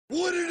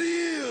What it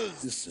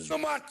is. This is the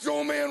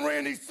Macho Man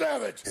Randy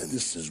Savage. And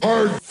this is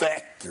Hard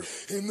Factor.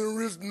 And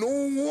there is no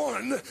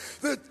one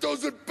that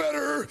does it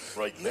better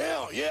right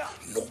now. Yeah,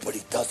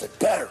 nobody does it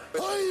better.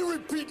 I ain't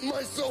repeating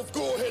myself.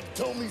 Go ahead,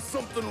 tell me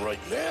something right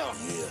now.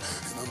 Yeah,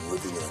 and I'm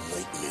living in a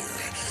nightmare.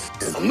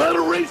 And I'm not a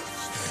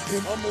racist.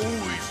 And I'm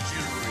always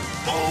jittery.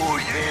 Oh,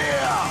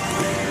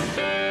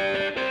 yeah.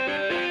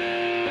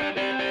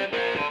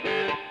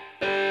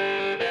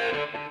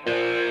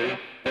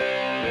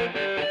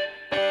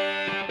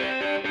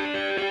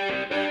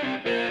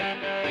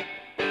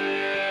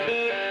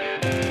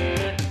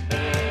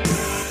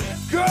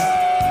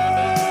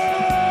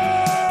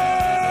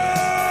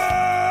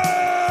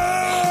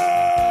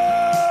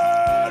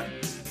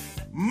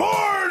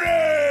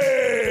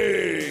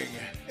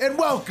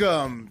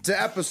 Welcome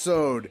to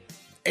episode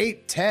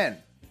 810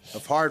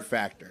 of Hard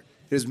Factor.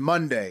 It is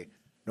Monday,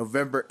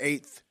 November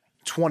 8th,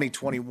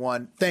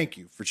 2021. Thank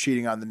you for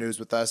cheating on the news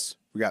with us.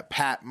 We got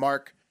Pat,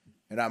 Mark,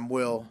 and I'm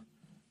Will.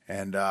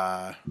 And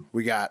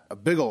we got a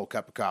big old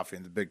cup of coffee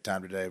in the big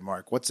time today.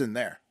 Mark, what's in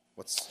there?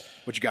 What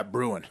you got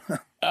brewing?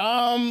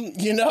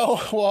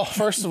 Well,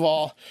 first of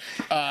all,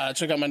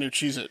 check out my new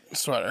Cheez-It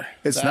sweater.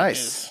 It's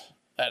nice.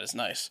 That is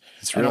nice.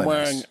 It's really I'm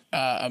wearing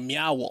nice. A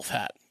Meow Wolf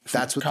hat.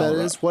 That's what Colorado.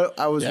 that is? What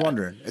I was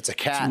wondering. It's a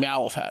cat. It's a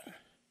Meow Wolf hat.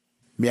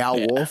 Meow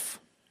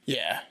Wolf?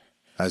 Yeah.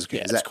 That's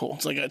good. Yeah, it's cool.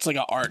 It's like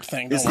an art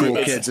thing. It's cool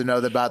kids to know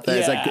about that.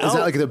 Yeah. Is that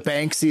like the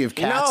Banksy of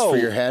cats for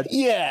your head?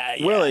 Yeah.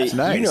 Willie,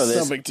 nice. you know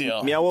this. No big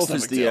deal. Meow Wolf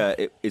is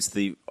it's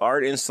the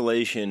art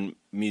installation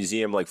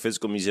museum, like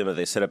physical museum that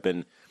they set up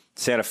in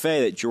Santa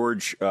Fe that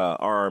George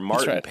R.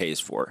 Martin pays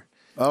for.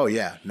 Oh,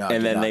 yeah. No,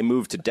 and then they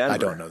moved to Denver. I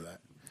don't know that.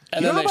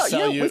 And then they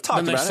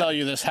we've sell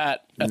you this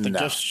hat at the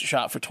gift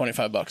shop for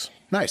 $25.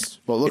 Nice.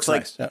 Well, it looks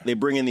it's nice. They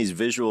bring in these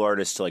visual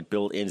artists to like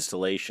build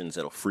installations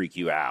that'll freak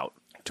you out.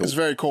 It's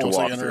very cool. It's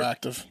like through.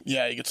 interactive.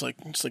 Yeah, it's like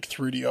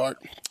 3D art.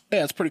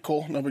 Yeah, it's pretty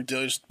cool. No big deal.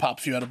 You just pop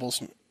a few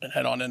edibles and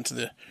head on into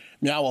the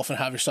Meow Wolf and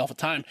have yourself a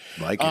time.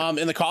 Like it.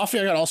 In the coffee,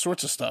 I got all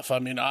sorts of stuff. I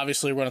mean,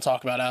 obviously, we're going to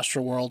talk about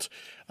Astroworld.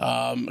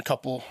 A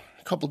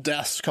couple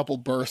deaths, a couple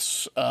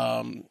births.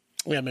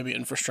 Maybe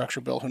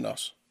infrastructure bill. Who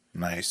knows?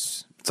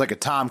 Nice. It's like a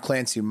Tom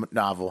Clancy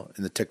novel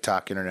in the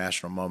TikTok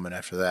international moment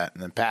after that.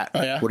 And then, Pat,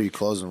 What are you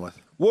closing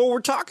with? Well, we're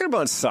talking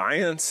about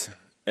science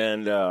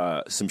and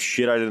some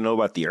shit I didn't know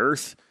about the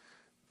Earth.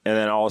 And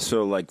then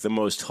also like the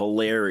most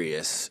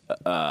hilarious,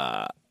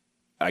 I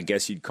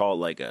guess you'd call it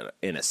like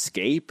an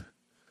escape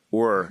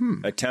or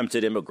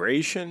attempted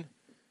immigration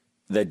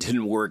that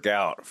didn't work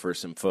out for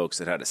some folks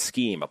that had a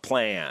scheme, a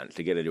plan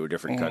to get into a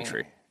different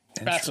country.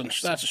 That's a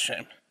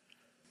shame.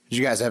 Did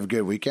you guys have a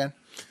good weekend?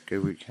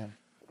 Good weekend.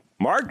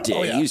 Mark did.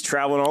 Oh, yeah. He's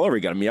traveling all over.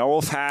 He got a Meow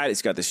Wolf hat.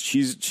 He's got this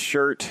cheese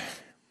shirt.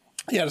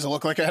 Yeah, does it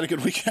look like I had a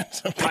good weekend?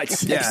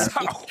 Yeah.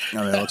 I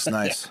mean, it looks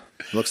nice.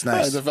 Looks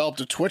nice. I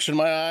developed a twitch in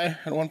my eye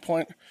at one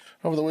point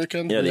over the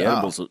weekend. Yeah, the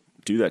edibles will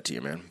do that to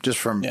you, man. Just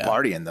from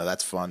partying, though.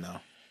 That's fun,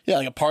 though. Yeah,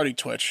 like a party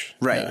twitch.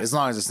 Right. Yeah. As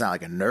long as it's not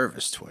like a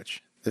nervous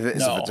twitch.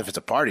 If it's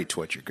a party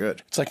twitch, you're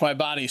good. It's like my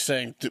body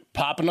saying,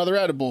 pop another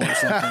edible or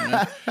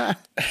something.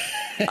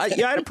 I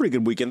had a pretty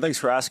good weekend. Thanks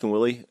for asking,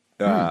 Willie.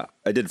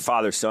 I did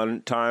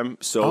father-son time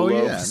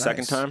solo the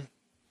second time.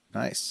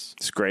 Nice.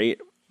 It's great.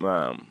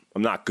 I'm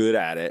not good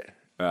at it.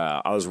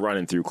 I was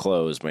running through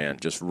clothes, man.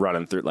 Just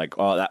running through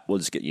we'll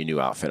just get you a new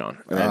outfit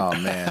on. And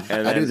then, man.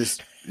 And I do this.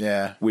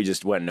 Yeah. We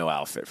just went no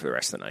outfit for the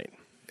rest of the night.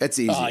 It's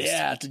easy. Oh,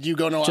 yeah. Did you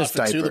go no just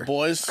outfit diaper. too, the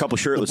boys? A couple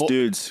shirtless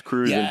dudes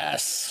cruising.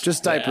 Yes.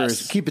 Just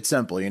diapers. Yes. Keep it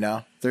simple, you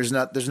know? There's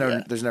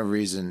no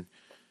reason.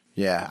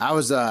 Yeah. I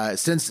was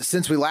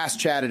since we last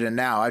chatted and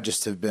now I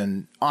just have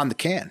been on the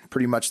can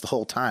pretty much the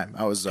whole time.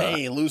 I was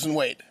losing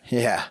weight.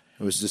 Yeah.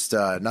 It was just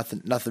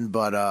nothing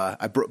but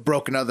I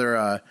broke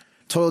another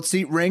toilet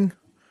seat ring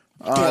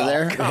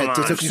there.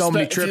 It took so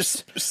many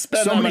trips.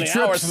 Spend so many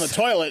hours in the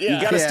toilet. Yeah.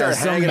 You got to start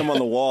hanging them on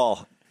the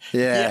wall.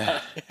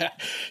 Yeah. I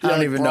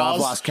don't even know. I've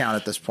lost count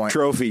at this point.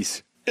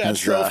 Trophies. Yeah,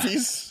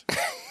 trophies.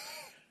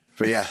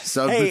 But yeah,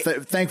 so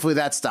thankfully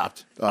that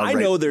stopped. I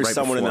know there's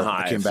someone in the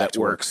hive that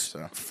works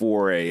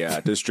for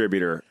a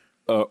distributor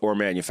or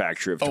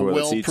manufacturer of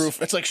toilet seats.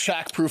 It's like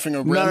Shaq proofing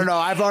a rim. No.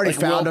 I've already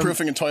found him.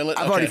 Proofing a toilet.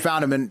 I've already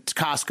found him in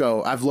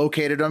Costco. I've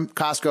located him.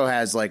 Costco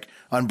has like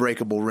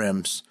unbreakable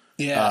rims.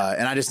 Yeah.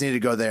 And I just need to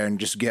go there and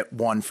just get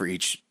one for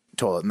each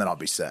toilet, and then I'll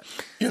be set.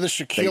 You're the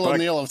Shaquille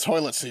O'Neal of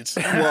toilet seats.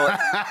 Well,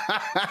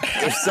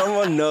 if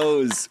someone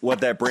knows what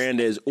that brand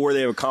is, or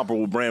they have a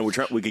comparable brand,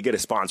 we could get a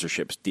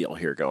sponsorship deal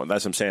here going.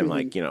 That's what I'm saying.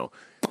 Like, you know,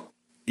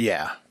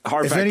 yeah.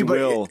 Hard Factor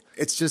will.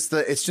 It's just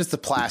the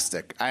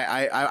plastic.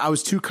 I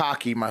was too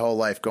cocky my whole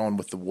life going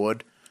with the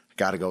wood.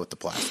 Got to go with the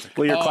plastic.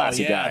 Well, you're a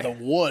classy guy. The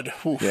wood.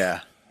 Oof.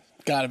 Yeah.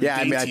 Gotta be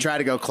dainty. I mean, I try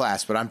to go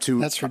class, but I'm too.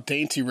 That's for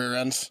dainty rear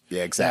ends.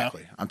 Yeah,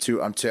 exactly.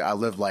 Yeah. I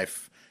live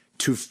life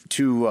too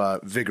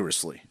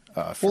vigorously.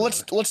 Well,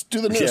 let's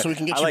do the news so we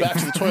can get you back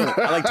to the toilet.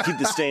 I like to keep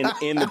the stain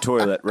in the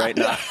toilet, right?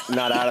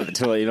 Not out of the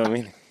toilet. You know what I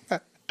mean?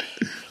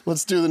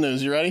 Let's do the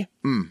news. You ready?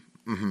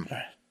 Mm-hmm.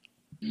 Right.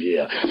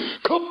 Yeah.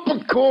 Cup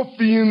of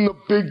coffee in the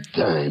big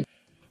time.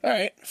 All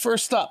right.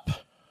 First up,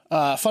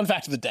 Fun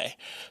fact of the day.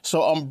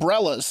 So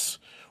umbrellas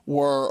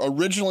were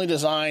originally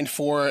designed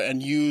for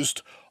and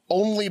used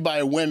only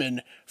by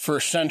women for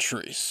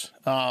centuries.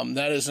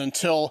 That is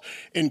until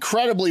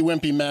incredibly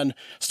wimpy men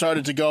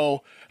started to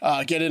go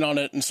get in on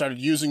it and started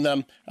using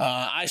them.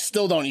 I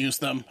still don't use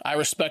them. I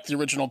respect the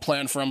original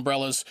plan for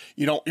umbrellas.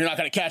 You're not going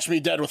to catch me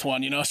dead with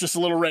one. It's just a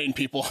little rain,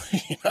 people.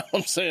 You know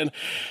what I'm saying?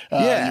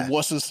 Yeah. You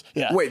wusses.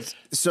 Yeah. Wait,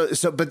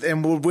 but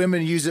would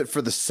women use it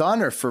for the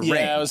sun or for rain?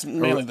 Yeah, it was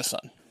mainly the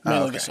sun.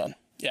 Mainly the sun.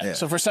 Yeah.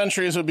 So for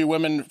centuries, it would be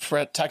women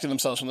protecting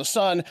themselves from the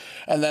sun,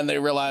 and then they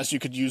realized you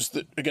could use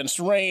it against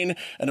rain,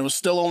 and it was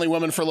still only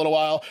women for a little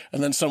while,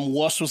 and then some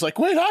wuss was like,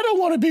 "Wait, I don't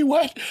want to be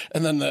wet,"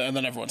 and then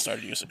everyone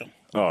started using them.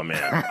 Oh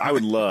man, I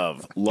would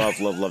love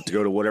to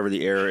go to whatever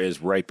the era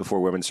is right before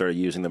women started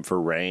using them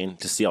for rain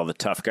to see all the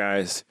tough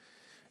guys,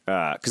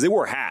 because they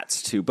wore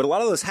hats too. But a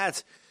lot of those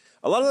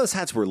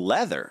hats were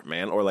leather,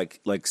 man, or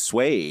like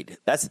suede.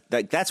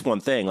 That's one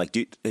thing. Like,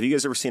 have you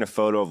guys ever seen a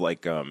photo of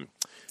like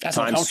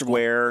Times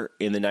Square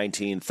in the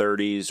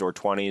 1930s or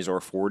 20s or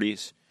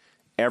 40s?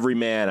 Every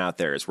man out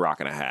there is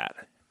rocking a hat.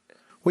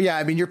 Well, yeah,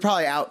 I mean, you're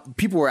probably out.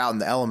 People were out in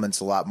the elements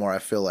a lot more, I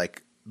feel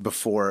like,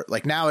 before.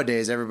 Like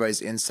nowadays, everybody's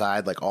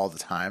inside like all the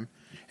time.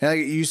 And like,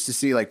 you used to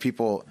see like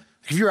people,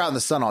 if you're out in the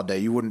sun all day,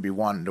 you wouldn't be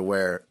wanting to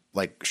wear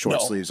like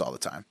short sleeves all the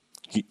time.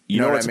 You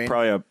know what's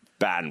probably a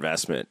bad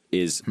investment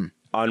is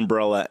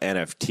umbrella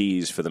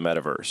NFTs for the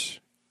metaverse.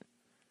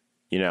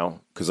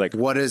 Because like,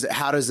 what is it?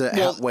 How does it?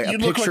 Wait, a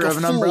picture like of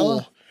an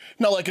umbrella?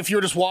 No, like if you're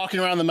just walking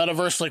around the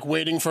metaverse, like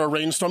waiting for a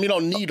rainstorm, you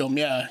don't need them.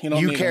 Yeah,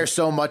 you care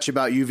so much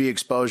about UV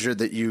exposure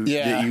that you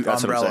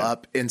umbrella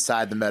up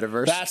inside the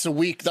metaverse. That's a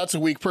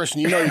weak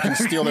person. You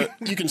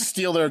can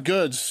steal their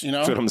goods.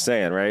 That's what I'm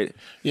saying, right?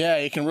 Yeah,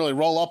 you can really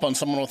roll up on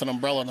someone with an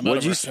umbrella in the metaverse.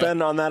 What'd you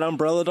spend on that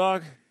umbrella,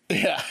 dog?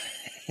 Yeah.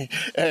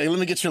 Hey, let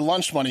me get your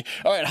lunch money.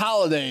 All right,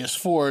 holidays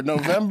for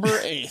November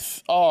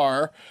 8th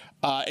are.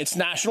 It's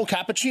National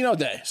Cappuccino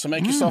Day, so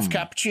make yourself a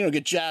cappuccino,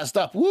 get jazzed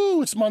up.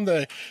 Woo, it's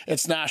Monday.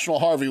 It's National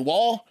Harvey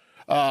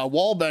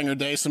Wallbanger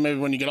Day, so maybe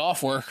when you get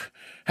off work,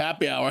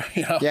 happy hour.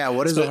 Yeah,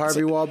 what is a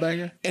Harvey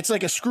Wallbanger? It's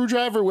like a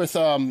screwdriver with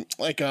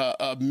like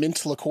a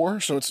mint liqueur,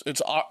 so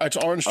it's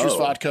orange juice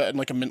vodka and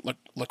like a mint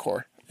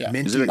liqueur. Yeah,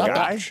 mint. Is it a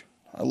guy?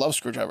 I love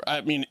screwdriver. I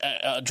mean,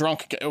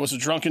 it was a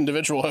drunk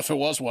individual if it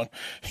was one.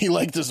 He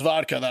liked this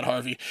vodka, that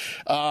Harvey.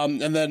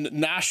 And then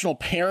National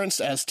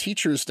Parents as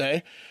Teachers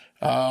Day.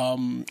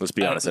 Let's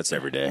be honest, that's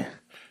every day.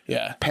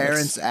 Yeah.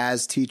 Parents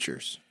as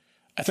teachers.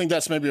 I think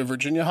that's maybe a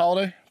Virginia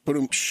holiday.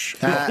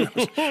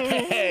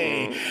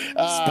 Hey.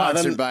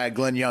 Sponsored by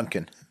Glenn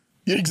Youngkin.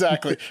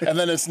 Exactly. And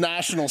then it's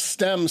National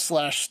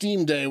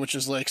STEM/STEAM Day, which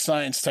is like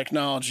science,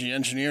 technology,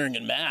 engineering,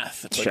 and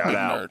math. It's like Shout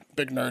out.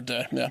 Big nerd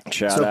day. Yeah.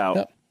 Shout out.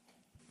 Yeah.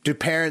 Do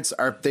parents,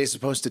 are they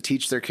supposed to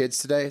teach their kids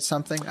today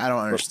something? I don't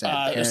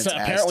understand.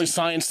 Apparently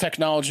science,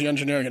 technology,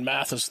 engineering, and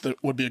math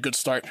would be a good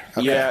start.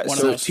 Okay. Yeah,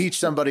 so teach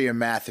somebody a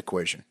math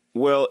equation.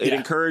 Well, it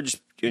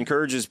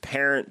encourages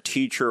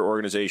parent-teacher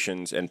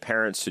organizations and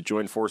parents to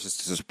join forces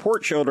to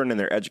support children in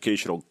their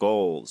educational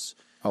goals.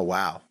 Oh,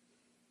 wow.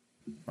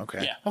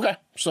 Okay. Yeah. Okay.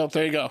 So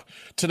there you go.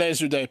 Today's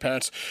your day,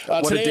 parents.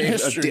 What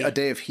a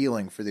day of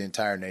healing for the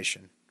entire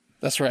nation.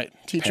 That's right.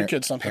 Teach your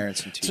kids something.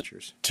 Parents and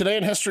teachers. Today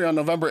in history on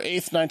November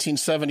 8th,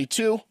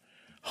 1972,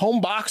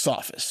 home box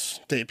office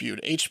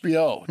debuted.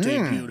 HBO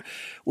debuted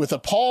with a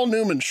Paul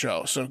Newman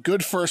show. So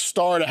good first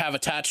star to have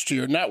attached to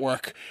your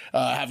network.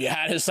 Have you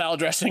had his salad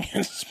dressing?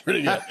 It's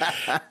pretty good.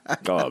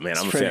 Oh, man,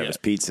 I'm a fan of his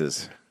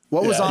pizzas.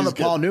 What was on the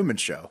Paul Newman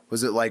show?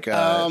 Was it like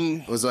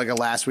a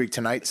Last Week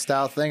Tonight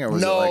style thing, or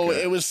was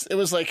it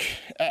was like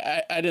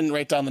I didn't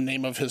write down the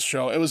name of his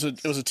show. It was a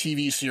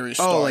TV series.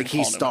 Oh, like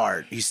he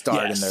starred in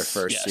their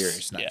first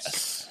series. Nice.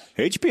 Yes.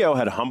 HBO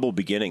had humble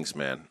beginnings,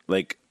 man.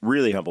 Like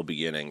really humble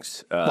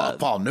beginnings.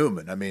 Paul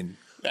Newman. I mean,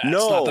 it's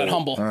not that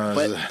humble.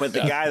 But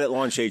the guy that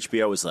launched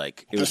HBO was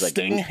like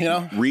Sting,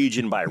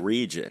 region by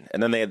region,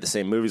 and then they had the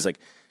same movies like.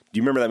 Do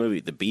you remember that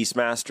movie, The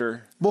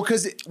Beastmaster? Well,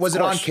 because was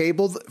it on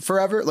cable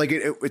forever? Like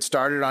it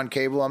started on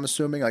cable, I'm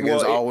assuming. Like it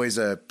was always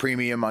a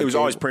premium. It was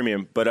always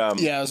premium, but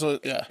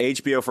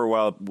HBO for a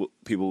while,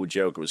 people would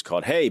joke it was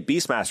called "Hey,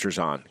 Beastmaster's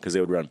on" because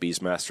they would run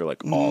Beastmaster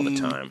like all the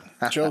time.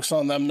 Jokes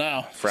on them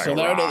now. So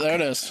there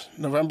it is.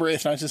 November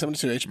 8th,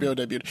 1972, HBO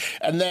debuted,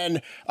 and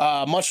then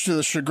much to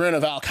the chagrin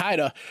of Al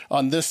Qaeda,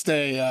 on this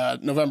day,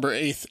 November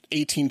 8th,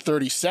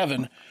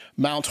 1837.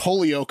 Mount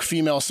Holyoke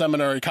Female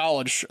Seminary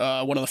College,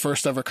 one of the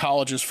first ever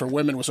colleges for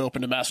women, was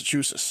opened in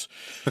Massachusetts.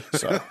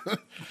 So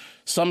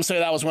some say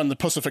that was when the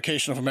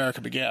pussification of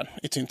America began,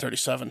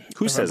 1837.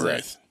 Who November says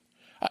that?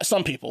 8th.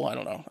 Some people, I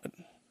don't know.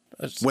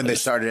 When they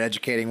started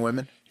educating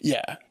women?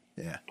 Yeah.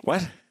 Yeah.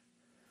 What?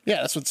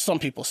 Yeah, that's what some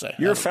people say.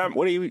 You're a fan.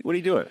 What are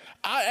you doing?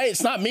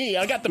 It's not me.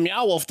 I got the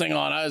Meow Wolf thing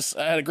on. I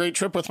had a great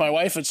trip with my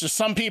wife. It's just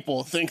some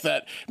people think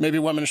that maybe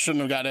women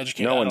shouldn't have got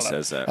educated. No one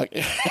says that.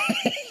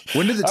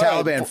 When did the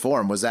Taliban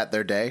form? Was that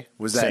their day?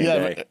 Was that same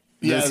day?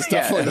 Yeah, it's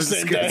definitely the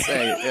same day.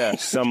 Yeah.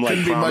 Some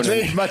like Couldn't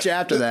be much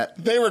after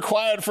that. They were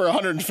quiet for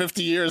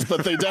 150 years,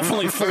 but they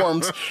definitely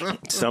formed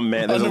some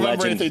man. on There's a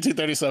November 8th, legend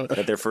 1837.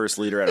 that their first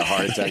leader had a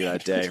heart attack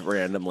that day,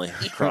 randomly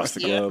across the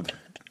globe.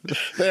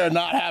 They are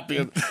not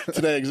happy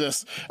today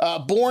exists.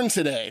 Born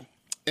today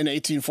in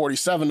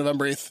 1847,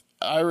 November 8th,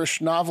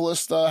 Irish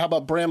novelist. How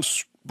about Bram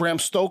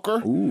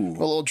Stoker? Ooh, a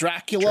little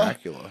Dracula.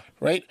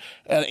 Right?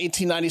 And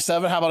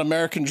 1897, how about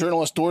American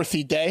journalist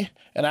Dorothy Day,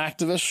 an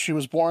activist? She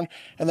was born.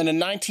 And then in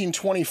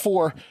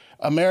 1924,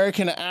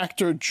 American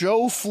actor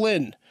Joe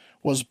Flynn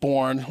was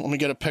born. Let me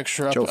get a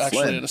picture up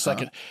in a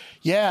second. Huh?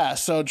 Yeah,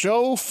 so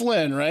Joe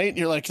Flynn, right?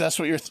 You're like, that's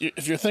what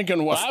if you're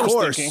thinking what I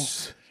was thinking.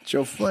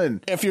 Joe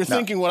Flynn. If you're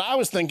thinking what I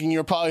was thinking,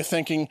 you're probably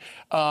thinking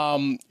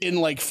in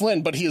like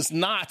Flynn, but he is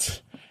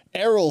not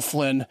Errol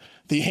Flynn,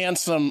 the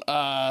handsome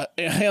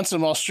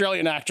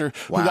Australian actor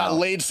who got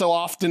laid so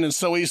often and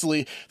so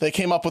easily they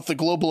came up with the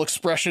global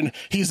expression,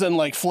 he's in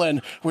like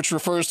Flynn, which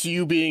refers to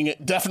you being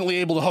definitely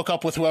able to hook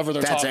up with whoever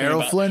they're talking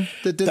Errol about. Flynn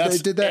that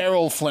did that?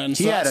 Errol Flynn.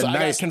 So he had a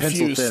nice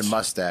pencil-thin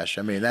mustache.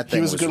 I mean, that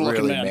thing was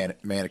really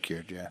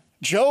manicured, yeah.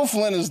 Joe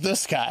Flynn is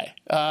this guy.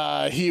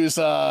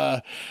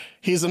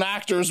 He's an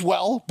actor as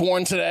well,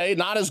 born today,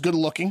 not as good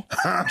looking.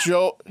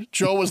 Joe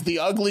was the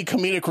ugly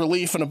comedic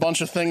relief in a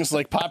bunch of things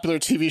like popular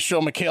TV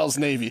show McHale's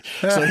Navy.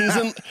 So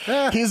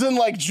he's in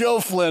like Joe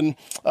Flynn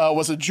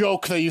was a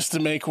joke they used to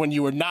make when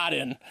you were not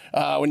in,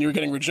 when you were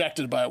getting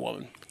rejected by a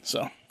woman.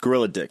 So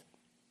Gorilla Dick.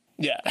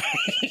 Yeah.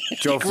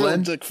 Joe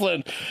Flynn? Dick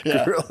Flynn.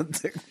 Yeah. Gorilla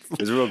Dick.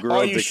 It's a real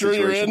Gorilla Dick Are you sure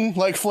situation. you're in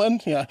like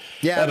Flynn? Yeah.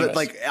 Yeah, Anyways. but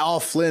like all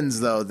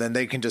Flynns, though, then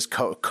they can just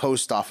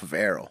coast off of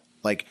Errol.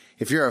 Like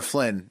if you're a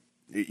Flynn,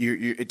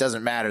 it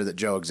doesn't matter that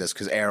Joe exists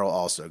because Errol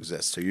also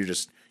exists. So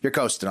you're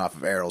coasting off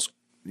of Errol's,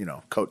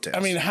 coattails. I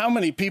mean, how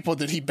many people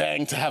did he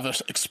bang to have an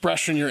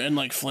expression you're in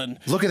like Flynn?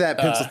 Look at that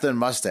pencil-thin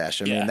mustache.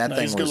 I mean, that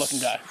thing he's a good-looking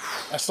guy.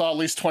 I saw at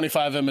least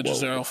 25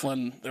 images of Errol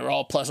Flynn. They were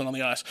all pleasant on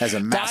the eyes. Has a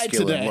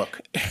masculine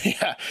look.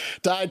 Yeah,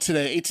 died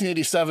today,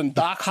 1887.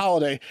 Doc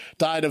Holliday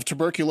died of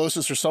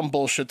tuberculosis or some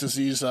bullshit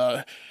disease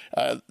that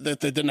they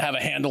didn't have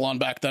a handle on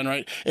back then,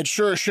 right? It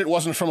sure as shit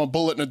wasn't from a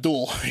bullet in a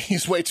duel.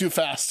 He's way too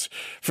fast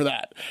for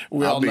that.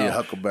 I'll be a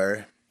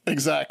Huckleberry.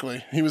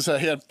 Exactly. He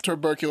had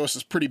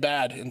tuberculosis pretty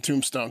bad in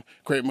Tombstone.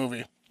 Great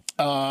movie.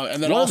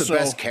 And then one also of the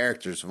best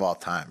characters of all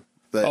time.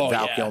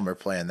 Val Kilmer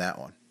playing that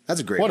one. That's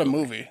a great movie. What a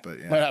movie. But,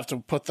 yeah. Might have to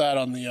put that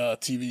on the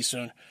TV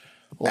soon.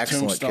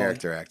 Excellent Tombstone.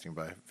 Character acting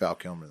by Val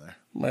Kilmer there.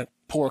 Might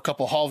pour a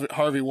couple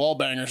Harvey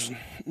Wallbangers and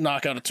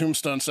knock out a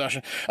Tombstone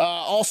session.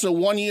 Also,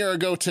 1 year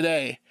ago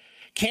today,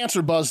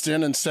 Cancer buzzed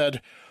in and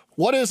said,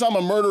 "What is I'm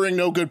a murdering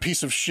no good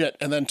piece of shit?"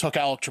 and then took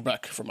Alex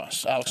Trebek from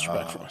us. A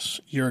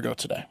year ago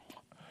today.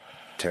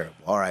 Terrible.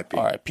 R.I.P.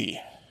 R.I.P.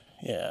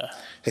 Yeah.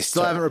 They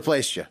still haven't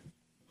replaced you.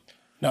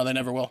 No, they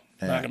never will. Yeah.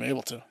 They're not going to be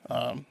able to.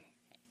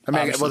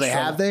 They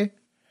have they?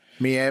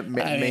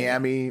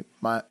 Miami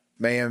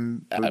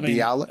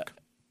Bialik?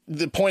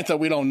 The point that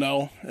we don't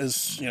know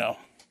is,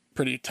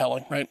 pretty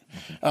telling, right?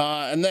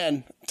 And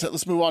then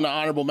let's move on to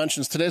honorable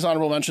mentions. Today's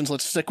honorable mentions,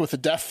 let's stick with the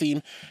death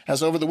theme.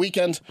 As over the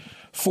weekend,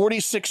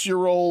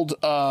 46-year-old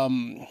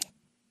former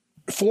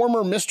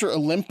Mr.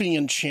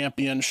 Olympian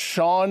champion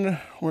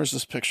where's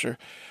this picture?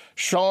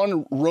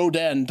 Sean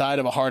Roden died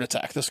of a heart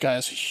attack. This guy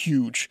is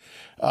huge.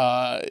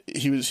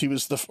 He was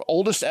the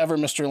oldest ever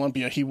Mr.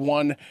 Olympia. He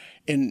won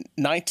in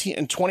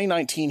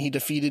 2019. He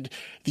defeated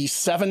the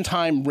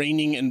 7-time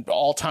reigning and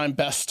all-time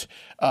best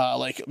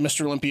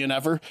Mr. Olympian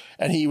ever,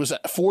 and he was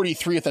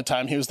 43 at that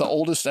time. He was the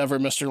oldest ever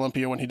Mr.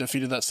 Olympia when he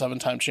defeated that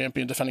 7-time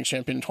defending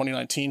champion in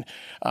 2019.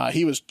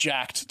 He was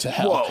jacked to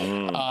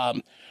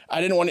hell. I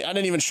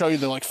didn't even show you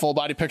the full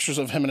body pictures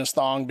of him in his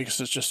thong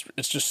because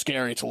it's just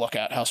scary to look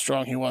at how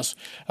strong he was.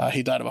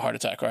 He died of a heart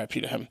attack.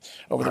 R.I.P. to him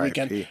over the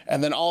weekend.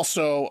 And then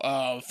also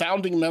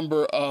founding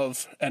member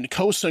of and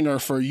co-singer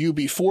for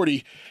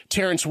UB40,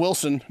 Terrence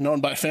Wilson, known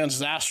by fans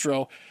as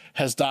Astro,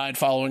 has died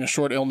following a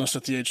short illness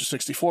at the age of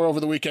 64 over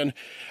the weekend.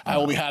 I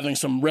will be having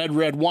some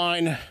red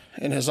wine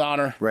in his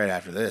honor. Right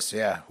after this,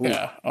 yeah. Ooh.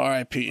 Yeah,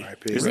 R.I.P.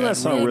 Isn't that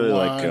song really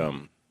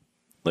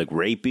like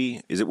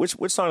rapey? Is it which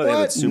song are they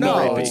that's super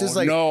rapey? It's just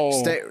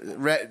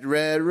red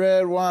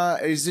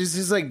wine. He's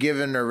just like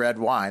giving her red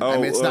wine. I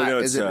mean, it's not.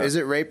 Is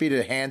it rapey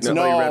to hand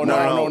somebody red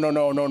wine?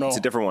 No. It's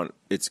a different one.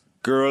 It's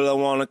 "Girl, I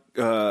Wanna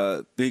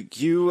Pick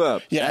You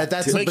Up." Yeah,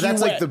 that's like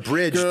the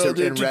bridge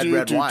in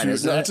red wine.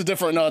 Isn't it? It's a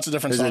different song.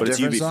 But it's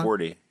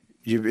UB40.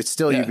 It's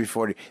still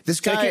UB40. This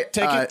guy,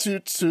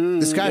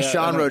 this guy,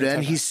 Sean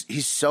Roden.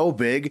 He's so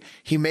big.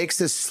 He makes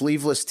this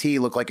sleeveless tee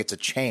look like it's a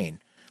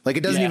chain. Like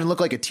it doesn't even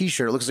look like a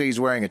T-shirt. It looks like he's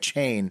wearing a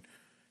chain,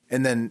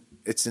 and then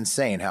it's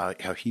insane how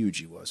huge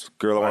he was.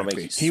 Girl, I want to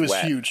make you sweat. He was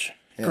huge.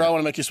 Yeah. Girl, I want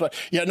to make you sweat.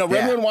 Yeah, no,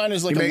 red wine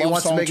is like a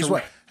love song to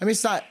sweat. I mean,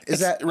 it's not.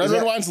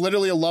 Red wine's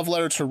literally a love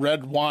letter to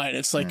red wine.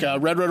 It's like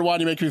red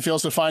wine, you make me feel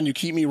so fine. You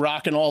keep me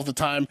rocking all the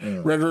time.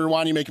 Red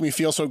wine, you make me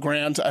feel so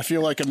grand. I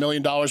feel like $1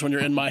 million when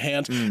you're in my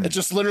hand. It's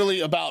just literally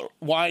about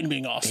wine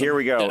being awesome. Here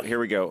we go.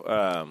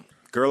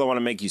 Girl, I want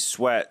to make you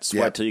sweat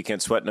till you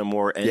can't sweat no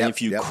more. And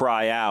if you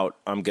cry out,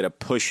 I'm going to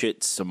push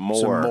it some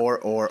more. Some more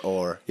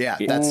or. Yeah,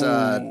 that's,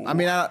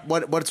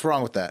 what's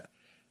wrong with that?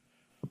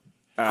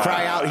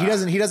 Cry out.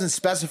 He doesn't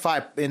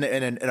specify in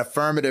an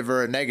affirmative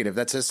or a negative.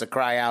 That's just a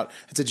cry out.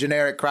 It's a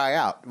generic cry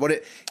out.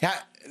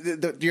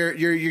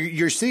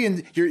 You're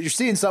seeing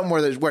something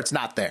where it's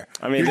not there.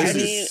 I mean,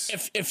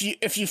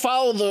 if you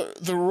follow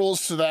the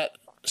rules to that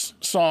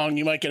song,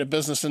 you might get a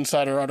Business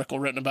Insider article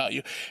written about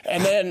you.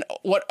 And then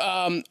what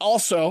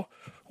else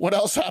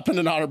happened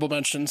in honorable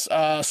mentions?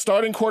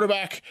 Starting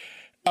quarterback.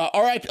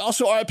 RIP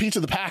to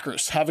the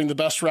Packers having the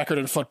best record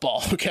in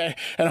football, okay,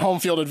 and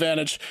home field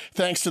advantage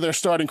thanks to their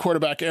starting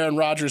quarterback Aaron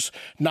Rodgers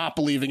not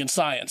believing in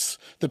science.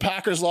 The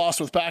Packers lost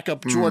with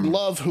backup Jordan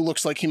Love, who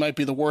looks like he might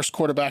be the worst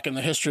quarterback in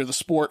the history of the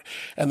sport,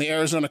 and the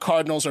Arizona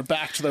Cardinals are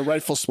back to their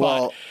rightful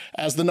spot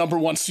as the number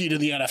 1 seed in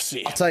the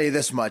NFC. I'll tell you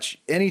this much.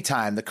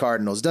 Anytime the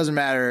Cardinals, doesn't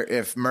matter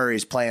if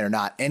Murray's playing or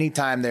not,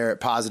 anytime they're at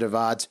positive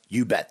odds,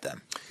 you bet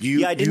them. You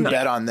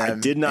bet on them.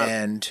 I did not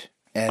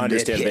and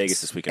understand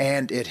Vegas this weekend.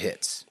 And it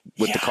hits.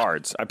 With the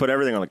cards. I put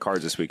everything on the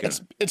cards this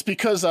weekend. It's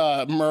because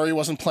Murray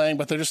wasn't playing,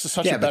 but they're just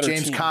such a better team.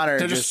 James Conner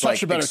they're just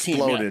such a better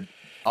exploded. Team.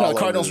 Yeah. No, the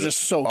Cardinals are just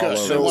so good.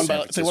 They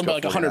won by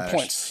like 100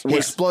 points. He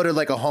exploded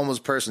like a homeless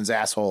person's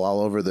asshole all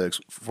over the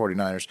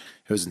 49ers.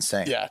 It was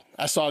insane. Yeah.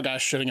 I saw a guy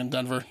shitting in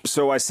Denver.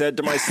 So I said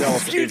to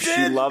myself, if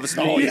she loves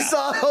me. You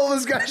saw a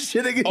homeless guy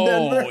shitting in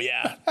Denver? Oh,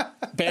 yeah.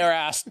 Bare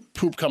ass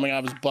poop coming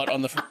out of his butt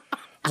on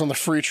the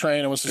free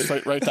train. It was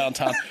just right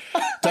downtown.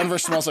 Denver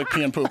smells like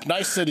pee and poop.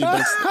 Nice city, but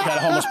it's got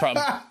a homeless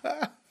problem.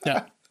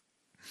 Yeah.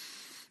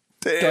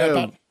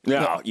 Damn.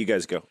 No, you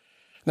guys go.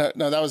 No,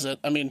 that was it.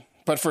 I mean,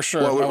 but for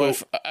sure, my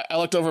wife. I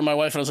looked over at my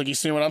wife and I was like, "You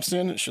see what I'm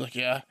seeing?" And she's like,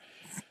 "Yeah."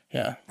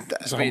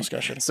 There's a homeless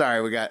guy shit.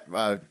 Sorry, we got.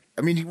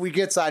 We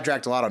get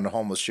sidetracked a lot on the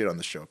homeless shit on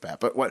the show,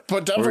 Pat. But what?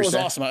 But Denver was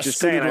awesome. I just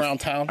scooted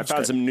around town. I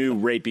found some new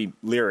rapey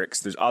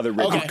lyrics. There's other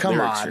rapey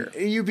lyrics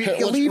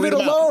here. Leave it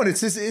alone.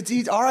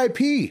 It's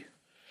R.I.P.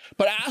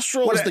 But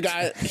Astro was the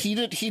guy. He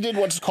did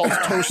what's called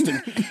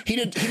toasting. He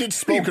did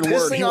spoken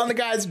word. Pissing on the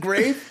guy's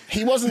grave.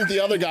 He wasn't the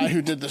other guy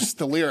who did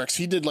the lyrics.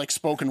 He did like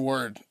spoken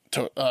word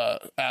to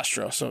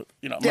Astro. So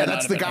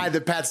that's the guy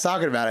that Pat's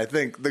talking about. I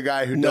think the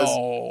guy who does.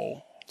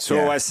 No.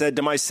 So I said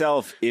to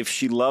myself, if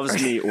she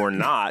loves me or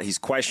not, he's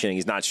questioning.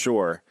 He's not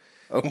sure.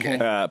 Okay.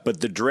 But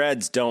the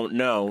dreads don't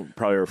know,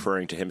 probably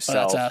referring to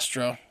himself. That's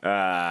Astro.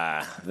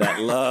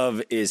 That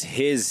love is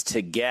his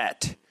to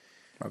get.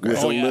 Okay.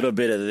 With a little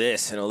bit of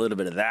this and a little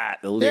bit of that,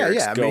 the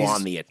lyrics go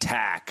on the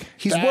attack.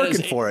 He's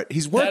working for it.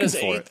 He's working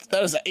for it.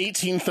 That is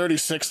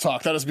 1836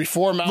 talk. That is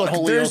before Mount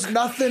Holyoke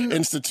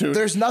Institute.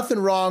 There's nothing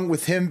wrong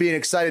with him being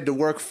excited to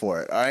work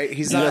for it. All right,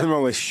 there's nothing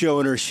wrong with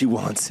showing her she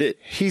wants it.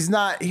 He's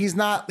not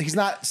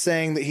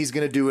saying that he's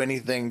going to do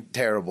anything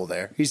terrible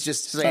there. He's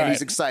just saying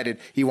he's excited.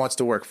 He wants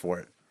to work for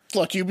it.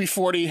 Look,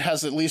 UB40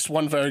 has at least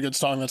one very good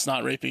song that's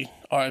not rapey.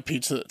 R.I.P.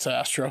 to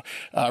Astro.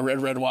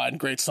 Red, Red, Wide.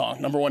 Great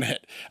song. Number 1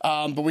 hit.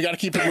 But we got to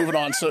keep it moving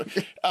on. So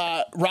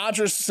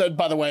Rodgers said,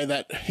 by the way,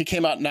 that he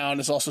came out now and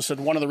has also said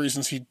one of the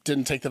reasons he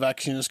didn't take the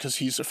vaccine is because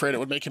he's afraid it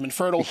would make him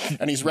infertile,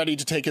 and he's ready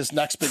to take his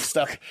next big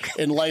step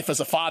in life as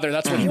a father.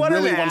 That's what he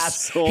really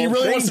wants. He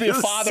really wants to be a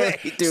father,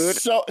 dude.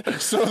 So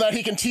that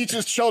he can teach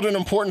his children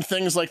important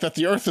things like that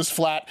the earth is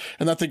flat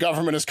and that the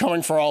government is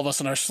coming for all of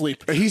us in our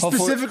sleep. He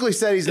specifically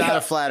said he's not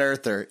a flat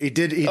earther. He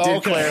did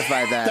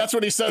clarify that. That's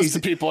what he says to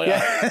people,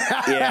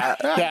 Yeah,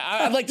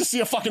 I'd like to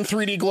see a fucking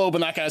 3D globe in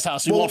that guy's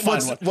house. You won't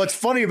find one. What's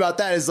funny about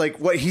that is like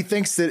what he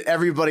thinks that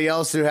everybody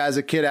else who has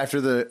a kid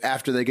after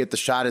they get the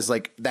shot is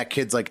like that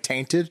kid's like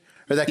tainted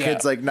or that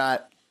kid's like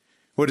not.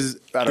 What is?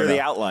 I don't know. You're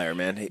the outlier,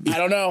 man. I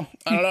don't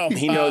know.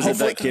 He knows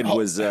that kid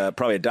was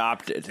probably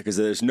adopted because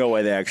there's no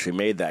way they actually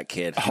made that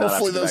kid.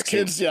 Hopefully those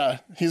kids,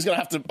 he's going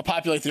to have to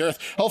populate the earth.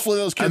 Hopefully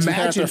those kids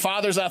inherit their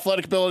father's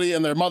athletic ability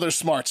and their mother's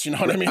smarts. You know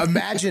what I mean?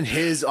 Imagine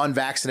his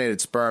unvaccinated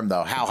sperm,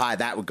 though, how high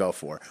that would go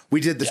for. We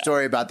did the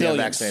story about the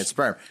unvaccinated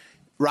sperm.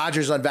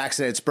 Rodgers'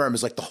 unvaccinated sperm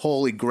is like the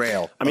holy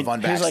grail of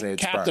unvaccinated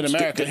he's like Captain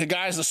America. The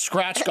guy's a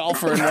scratch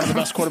golfer and one of the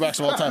best quarterbacks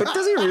of all time. But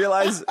does he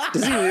realize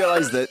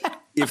that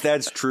if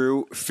that's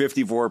true,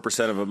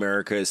 54% of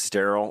America is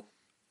sterile?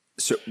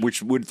 So,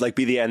 which would like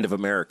be the end of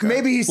America.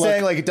 Maybe he's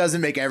saying like it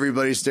doesn't make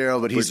everybody sterile,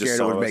 but he's scared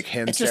it would make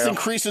him sterile. It just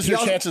increases your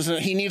chances. And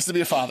he needs to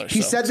be a father.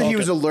 He said that he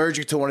was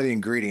allergic to one of the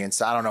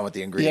ingredients. I don't know what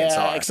the ingredients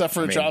are. Yeah, except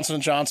for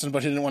Johnson & Johnson,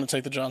 but he didn't want to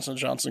take the Johnson &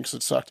 Johnson because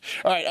it sucked.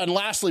 All right, and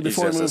lastly,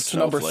 before we move to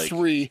number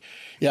 3,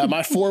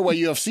 my 4-way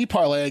UFC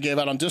parlay I gave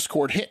out on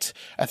Discord hit.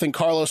 I think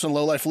Carlos and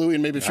Lowlife Louie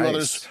and maybe a few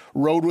others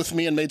rode with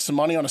me and made some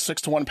money on a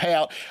 6-1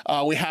 payout.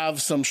 We have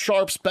some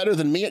sharps better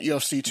than me at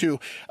UFC too,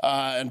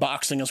 and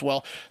boxing as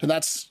well, and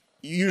that's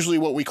usually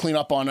what we clean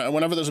up on.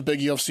 Whenever there's a big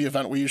UFC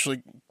event, we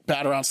usually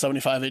bat around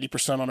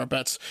 75-80% on our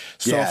bets.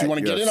 So if you want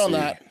to get in on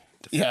that,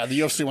 Yeah, the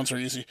UFC ones are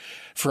easy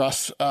for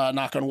us,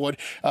 knock on wood.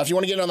 If you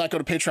want to get in on that, go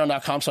to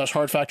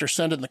patreon.com/hardfactor,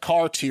 send in the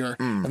car tier,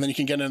 and then you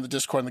can get into the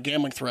Discord and the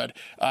gambling thread.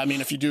 I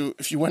mean, if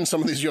you win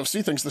some of these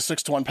UFC things, the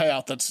 6-to-1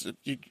 payout, that's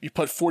you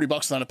put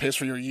 $40 on it, pays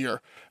for your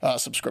year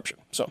subscription.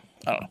 So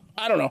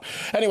I don't know.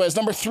 Anyways,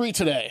 number 3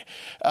 today,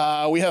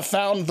 we have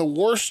found the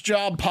worst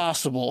job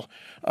possible,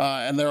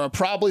 and there are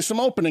probably some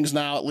openings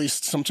now, at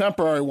least some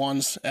temporary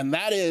ones, and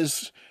that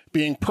is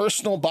being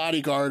personal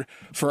bodyguard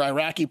for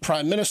Iraqi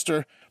Prime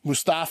Minister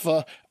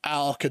Mustafa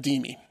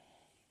al-Kadhimi.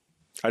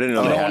 I didn't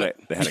know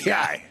they had a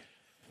guy.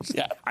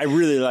 Yeah. I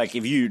really like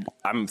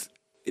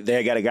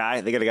they got a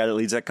guy that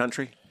leads that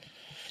country.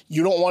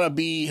 You don't want to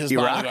be his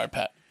bodyguard,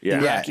 Pat. Yeah.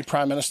 Iraqi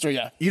Prime Minister,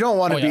 yeah. You don't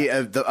want to be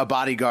a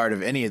bodyguard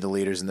of any of the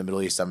leaders in the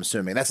Middle East, I'm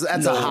assuming. That's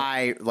a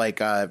high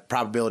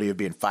probability of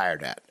being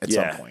fired at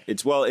some point.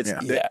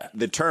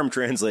 The term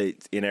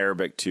translates in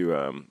Arabic to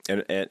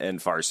and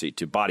Farsi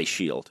to body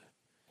shield.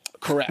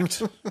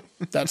 Correct.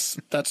 That's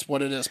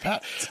what it is,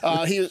 Pat.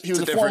 He was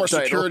a former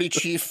security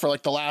chief for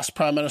the last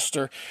prime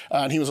minister,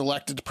 and he was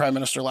elected to prime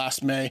minister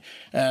last May.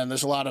 And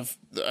there's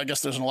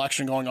there's an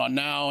election going on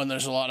now, and there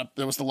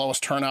was the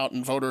lowest turnout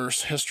in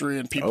voters' history,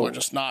 and people are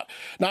just not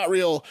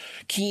real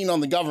keen on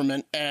the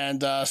government.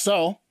 And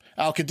so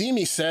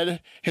al-Kadhimi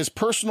said his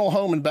personal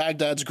home in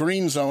Baghdad's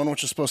Green Zone,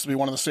 which is supposed to be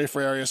one of the safer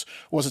areas,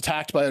 was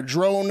attacked by a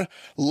drone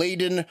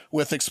laden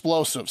with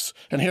explosives.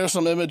 And here are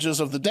some images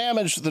of the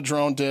damage the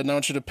drone did. And I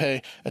want you to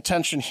pay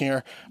attention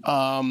here.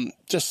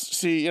 Just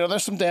see,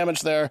 there's some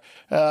damage there.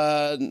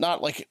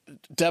 Not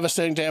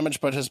devastating damage,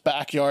 but his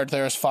backyard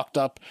there is fucked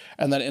up.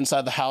 And then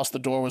inside the house, the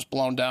door was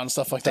blown down and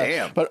stuff like that.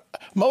 Damn. But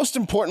most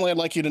importantly, I'd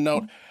like you to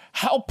note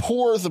how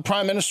poor the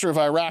prime minister of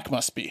Iraq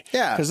must be.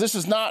 Yeah. Because this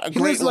is not a He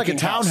great lives like a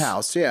house.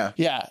 townhouse, yeah.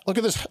 Yeah. Look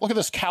at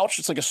this couch.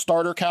 It's like a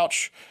starter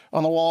couch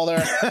on the wall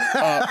there.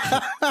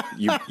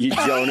 You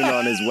droning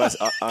on his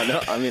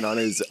on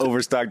his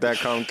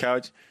Overstock.com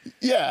couch.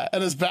 Yeah,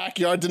 and his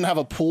backyard didn't have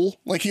a pool.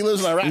 He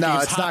lives in Iraq. No,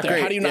 it's it's hot not there.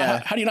 great. How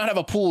do you not have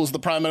a pool as the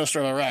prime minister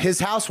of Iraq? His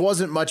house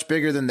wasn't much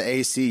bigger than the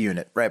AC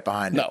unit right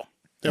behind it. No.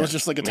 It was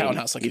just like a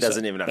townhouse. He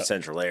doesn't even have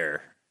central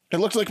air. It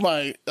looked like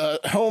my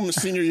home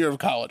senior year of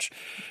college.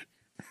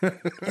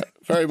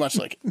 Very much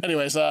like it.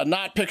 Anyways,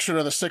 not pictured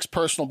are the 6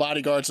 personal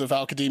bodyguards of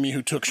al-Kadhimi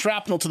who took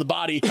shrapnel to the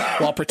body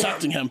while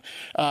protecting him.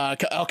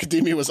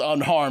 Al-Kadhimi was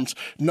unharmed.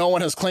 No one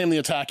has claimed the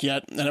attack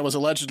yet, and it was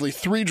allegedly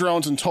 3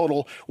 drones in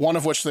total, one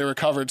of which they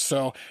recovered.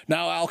 So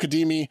now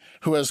al-Kadhimi,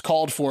 who has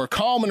called for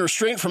calm and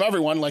restraint from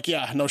everyone,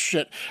 no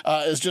shit,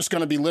 is just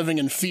going to be living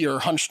in fear,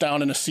 hunched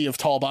down in a sea of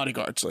tall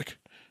bodyguards.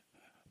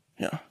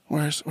 Yeah,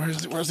 where's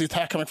the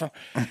attack coming from?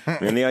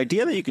 And the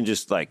idea that you can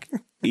just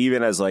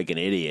even as an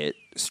idiot,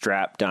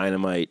 strap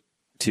dynamite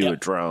to a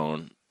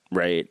drone,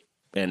 right,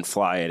 and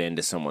fly it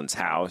into someone's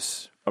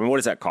house. I mean, what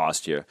does that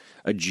cost you?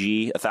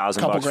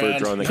 $1,000 for a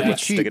drone that can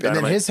stick it dynamite?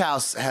 And then his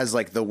house has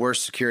the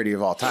worst security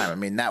of all time. I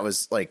mean, that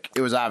was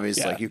it was obvious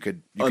you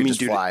could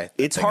just fly.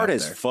 It's hard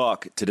as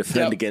fuck to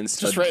defend against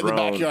just a right drone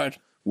in the backyard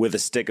with a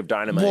stick of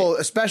dynamite. Well,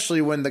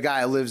 especially when the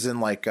guy lives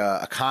in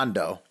a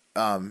condo.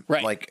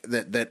 Right.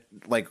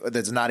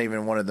 That's not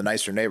even one of the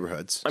nicer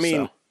neighborhoods. I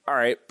mean, all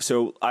right.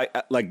 So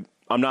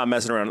I'm not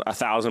messing around.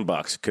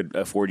 $1,000 could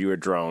afford you a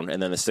drone,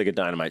 and then the stick of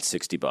dynamite,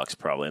 $60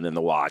 probably, and then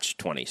the watch,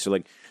 $20. So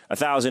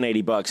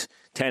 $1,080,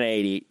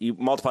 $1,080. You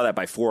multiply that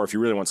by 4 if you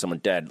really want someone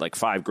dead.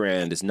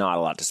 $5,000 is not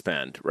a lot to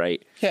spend,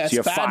 right? Yeah, so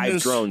you have 5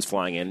 news. drones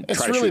flying in.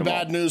 It's really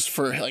bad news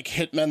for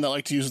hitmen that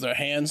like to use their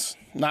hands.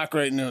 Not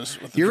great news.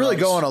 You're really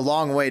going a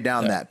long way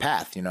down that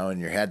path, in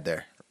your head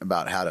there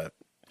about how to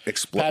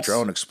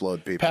drone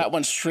explode people. Pat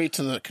went straight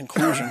to the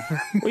conclusion.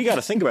 Well, you got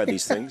to think about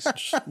these things.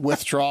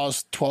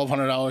 Withdraws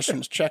 $1,200 from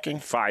his checking.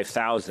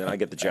 $5,000. I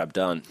get the job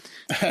done.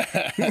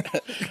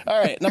 All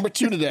right, number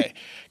 2 today.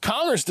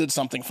 Congress did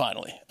something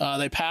finally.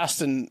 They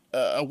passed a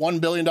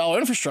 $1 billion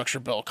infrastructure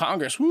bill.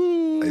 Congress,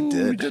 woo!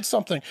 They did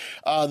something.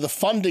 The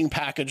funding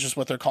package is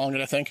what they're calling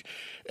it, I think,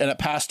 and it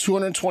passed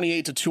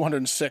 228 to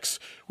 206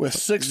 with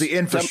 6. The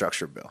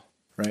infrastructure bill.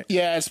 Right.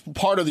 Yeah, it's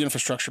part of the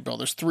infrastructure bill.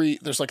 There's 3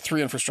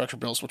 infrastructure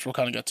bills, which we'll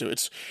kind of get to.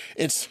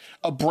 It's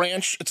a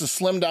branch. It's a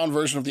slimmed down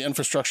version of the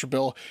infrastructure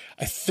bill.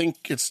 I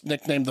think it's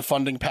nicknamed the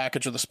funding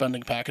package or the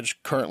spending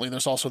package. Currently,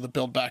 there's also the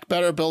Build Back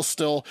Better bill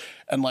still,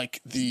 and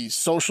the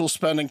social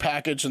spending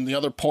package and the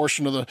other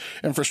portion of the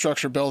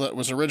infrastructure bill that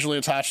was originally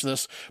attached to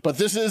this. But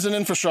this is an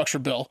infrastructure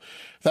bill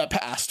that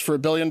passed for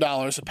 $1 billion.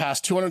 It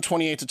passed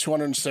 228 to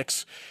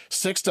 206.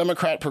 6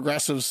 Democrat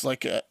progressives,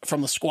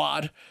 from the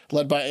squad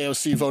led by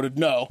AOC, voted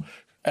no.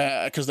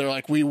 Because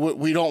they're we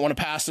don't want to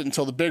pass it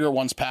until the bigger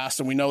one's passed,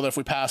 and we know that if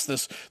we pass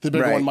this, the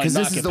bigger one might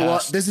not get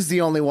passed. This is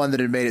the only one that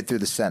had made it through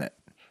the Senate.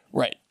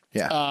 Right.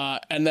 Yeah.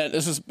 And then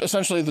this is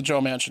essentially the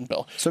Joe Manchin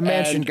bill. So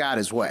Manchin got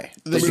his way.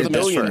 This is the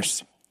billion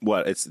first.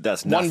 What?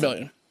 That's nothing. $1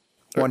 billion.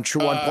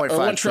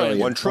 1.5 trillion.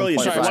 1 trillion.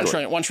 Sorry, 1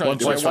 trillion.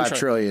 1.5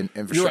 trillion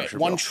infrastructure. You're right.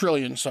 1 bill.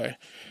 trillion. Sorry.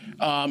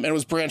 And it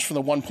was branched from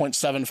the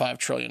 1.75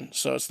 trillion.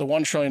 So it's the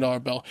 $1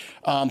 trillion bill.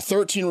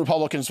 13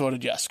 Republicans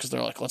voted yes because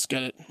they're let's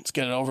get it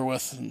over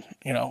with, and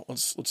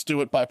let's do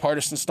it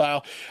bipartisan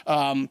style.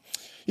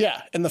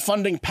 Yeah, in the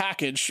funding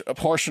package, a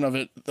portion of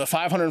it, the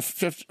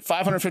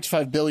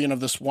 555 billion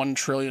of this 1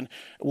 trillion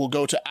will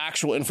go to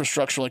actual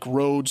infrastructure like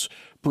roads,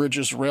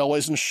 bridges,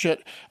 railways, and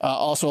shit.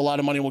 Also, a lot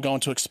of money will go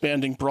into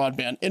expanding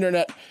broadband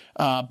internet.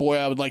 Boy,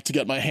 I would like to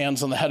get my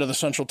hands on the head of the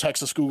Central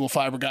Texas Google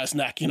Fiber guy's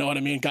neck. You know what I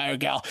mean, guy or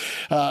gal?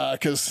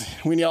 Because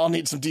we all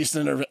need some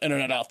decent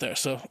internet out there.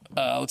 So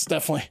let's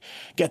definitely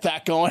get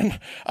that going.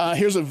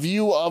 Here's a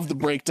view of the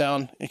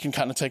breakdown. You can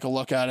kind of take a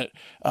look at it.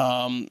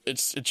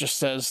 It just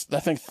says, I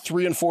think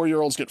 3 and 4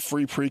 year olds get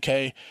free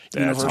pre-K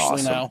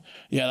universally now.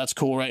 Yeah, that's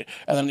cool, right?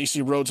 And then you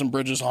see roads and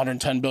bridges,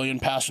 110 billion,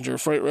 passenger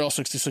freight rail,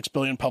 66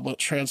 billion, public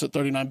transit,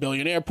 39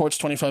 billion, airports,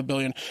 25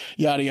 billion,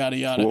 yada, yada,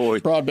 yada. Whoa.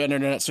 Broadband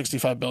internet,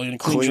 65 billion,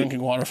 clean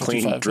drinking water,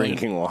 55 billion.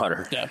 Drinking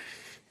water. Yeah.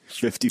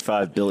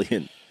 55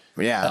 billion.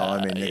 Yeah,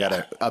 I mean, they got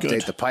to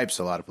update the pipes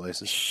a lot of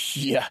places.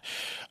 Yeah.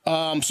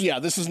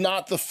 This is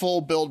not the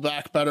full Build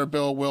Back Better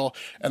bill, Will,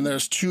 and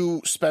there's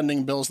 2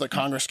 spending bills that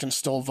Congress can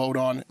still vote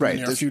on in the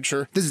near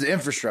future. This is the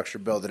infrastructure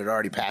bill that had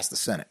already passed the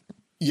Senate.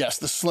 Yes,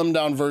 the slimmed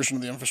down version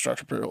of the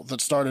infrastructure bill that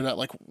started at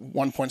like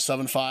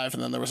 1.75,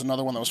 and then there was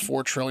another one that was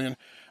 4 trillion.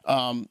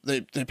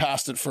 They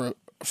passed it for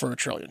 $1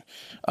 trillion.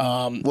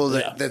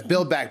 The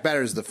Build Back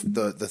Better is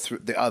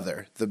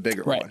the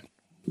bigger one.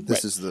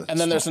 This is the, and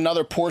then there's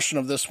another portion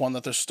of this one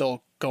that they're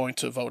still going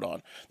to vote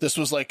on. This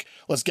was like,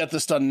 let's get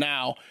this done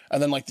now,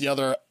 and then like the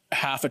other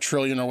 $500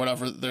 billion or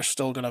whatever they're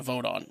still going to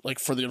vote on, like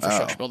for the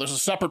infrastructure bill. There's a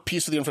separate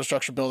piece of the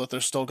infrastructure bill that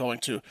they're still going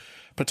to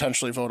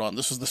potentially vote on.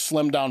 This is the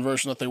slimmed down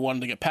version that they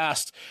wanted to get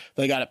passed.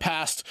 They got it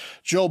passed.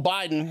 Joe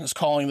Biden is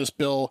calling this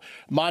bill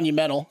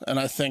monumental, and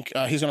I think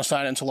he's going to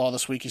sign it into law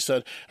this week. He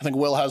said, I think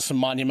Will has some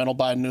monumental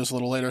Biden news a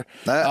little later.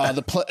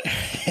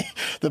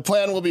 The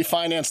plan will be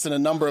financed in a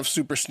number of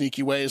super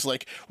sneaky ways,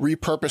 like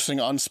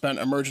repurposing unspent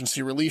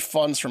emergency relief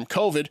funds from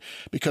COVID,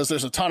 because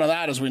there's a ton of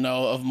that, as we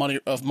know,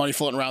 of money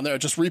floating around there.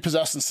 Just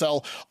repossess and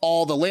sell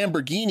all the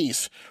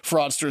Lamborghinis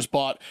fraudsters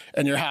bought,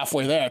 and you're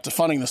halfway there to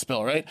funding this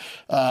bill, right?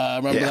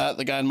 Remember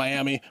that? The guy in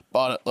Miami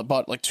bought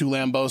like 2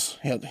 Lambos.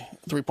 He had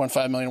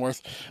 $3.5 million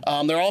worth.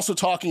 They're also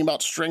talking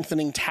about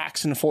strengthening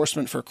tax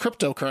enforcement for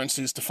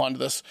cryptocurrencies to fund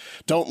this.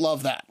 Don't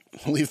love that.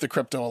 Leave the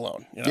crypto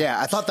alone. You know?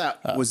 Yeah, I thought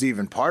that was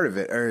even part of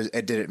it, or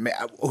did it?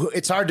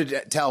 It's hard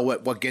to tell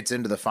what gets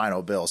into the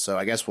final bill. So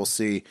I guess we'll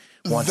see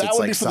once it's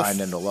like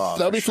signed into law.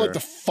 That would be for like the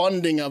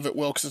funding of it,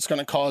 Will, because it's going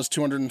to cause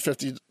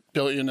 $250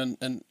 billion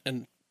in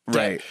debt.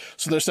 Right.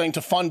 So they're saying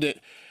to fund it,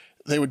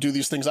 they would do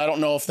these things. I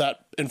don't know if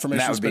that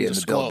information has been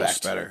disclosed. That would be in the Build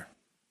Back Better.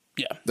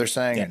 Yeah, they're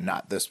saying it,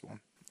 not this one.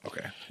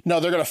 Okay. No,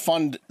 they're going to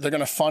fund. They're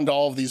going to fund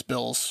all of these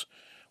bills,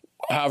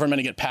 however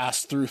many get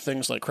passed, through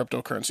things like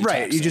cryptocurrency.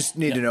 Right. Taxing. You just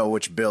need to know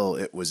which bill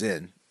it was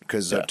in,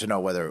 because to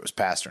know whether it was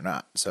passed or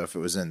not. So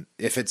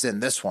if it's in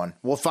this one,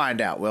 we'll find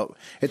out. Well,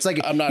 it's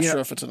like I'm not sure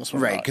if it's in this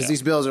one, right? Because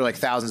these bills are like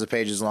thousands of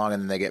pages long,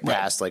 and then they get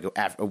passed like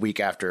a week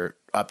after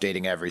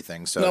updating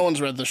everything. So no one's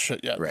read this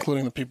shit yet,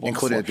 including the people,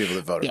 the people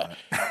that voted on it.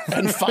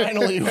 And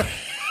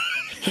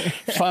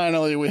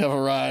finally, we have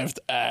arrived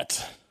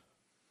at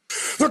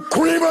the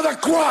cream of the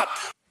crop.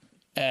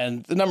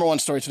 And the number one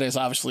story today is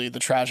obviously the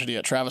tragedy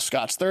at Travis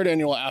Scott's 3rd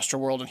annual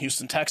Astroworld in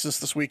Houston, Texas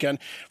this weekend.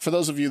 For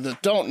those of you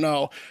that don't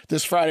know,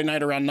 this Friday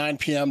night around 9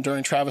 p.m.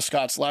 during Travis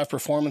Scott's live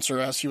performance, or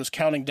as he was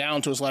counting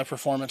down to his live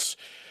performance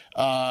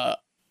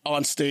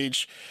on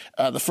stage,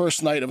 the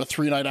first night of a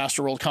 3-night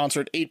Astroworld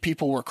concert, 8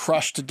 people were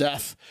crushed to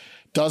death.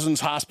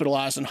 Dozens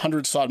hospitalized and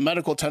hundreds sought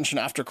medical attention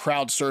after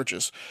crowd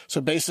surges.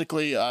 So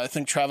basically, I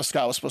think Travis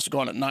Scott was supposed to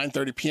go on at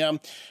 9:30 p.m.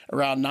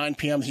 Around 9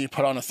 p.m., he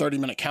put on a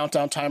 30-minute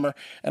countdown timer,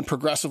 and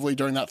progressively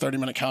during that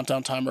 30-minute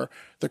countdown timer,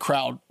 the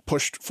crowd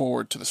pushed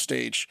forward to the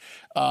stage.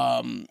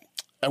 At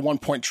one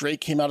point, Drake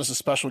came out as a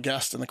special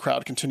guest, and the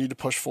crowd continued to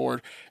push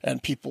forward,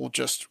 and people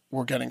just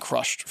were getting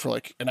crushed for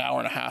like an hour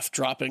and a half,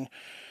 dropping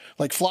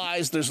like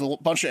flies. There's a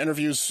bunch of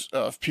interviews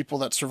of people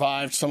that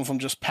survived. Some of them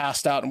just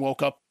passed out and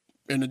woke up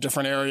in a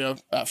different area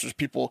after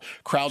people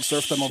crowd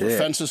surfed them over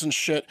fences and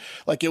shit.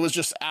 Like, it was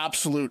just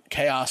absolute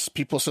chaos.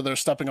 People said they're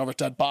stepping over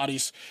dead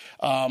bodies.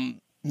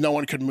 No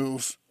one could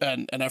move,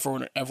 and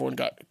everyone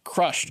got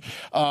crushed.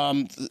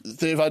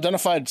 They've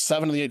identified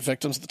 7 of the 8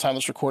 victims at the time of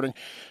this recording.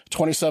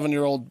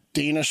 27-year-old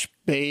Danish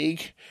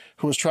Baig,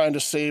 who was trying to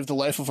save the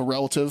life of a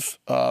relative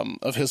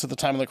of his at the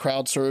time of the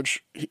crowd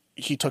surge.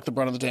 He took the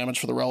brunt of the damage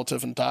for the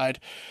relative and died.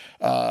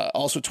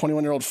 Also,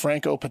 21-year-old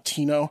Franco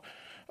Patino.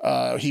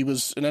 He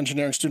was an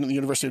engineering student at the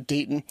University of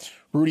Dayton.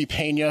 Rudy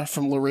Pena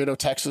from Laredo,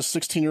 Texas.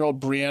 16-year-old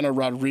Brianna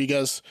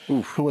Rodriguez,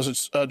 who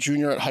was a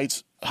junior at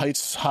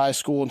Heights High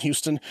School in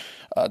Houston.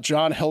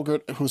 John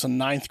Hilgert, who was a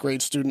 9th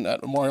grade student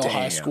at Memorial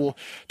High School.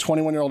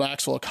 21-year-old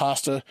Axel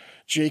Acosta.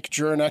 Jake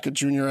Juranek, a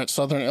junior at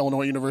Southern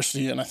Illinois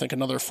University. And I think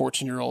another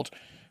 14-year-old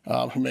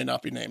who may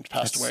not be named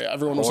passed away.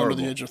 Everyone was under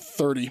the age of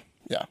 30.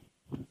 Yeah.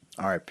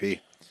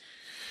 R.I.P.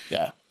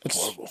 Yeah.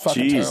 It's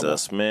fucking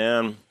Jesus, terrible.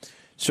 Man.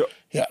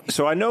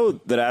 So I know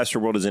that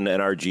Astroworld is in the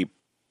NRG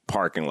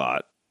parking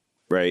lot,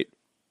 right?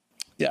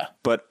 Yeah.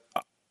 But,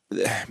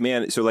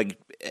 man, so like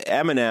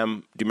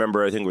Eminem, do you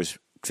remember, I think it was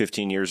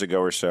 15 years ago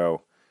or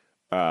so,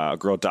 a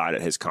girl died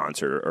at his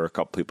concert, or a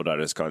couple people died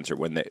at his concert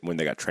when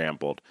they got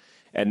trampled.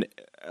 And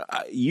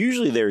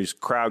usually there's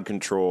crowd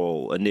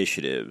control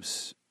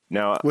initiatives.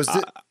 Now,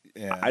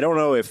 I don't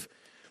know if,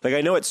 like,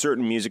 I know at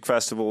certain music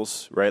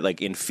festivals, right,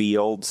 like in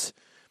fields,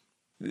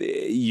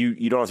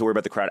 you don't have to worry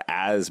about the crowd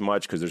as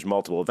much because there's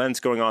multiple events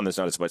going on. There's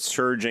not as much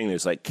surging.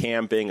 There's like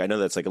camping. I know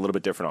that's like a little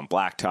bit different on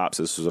blacktops.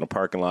 This was in a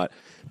parking lot.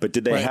 But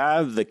did they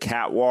have the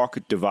catwalk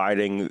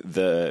dividing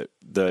the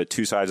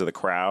two sides of the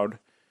crowd?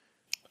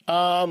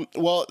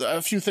 Well,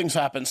 a few things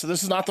happened. So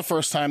this is not the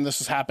first time this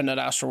has happened at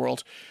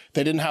Astroworld.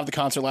 They didn't have the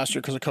concert last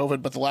year because of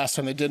COVID, but the last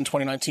time they did in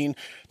 2019,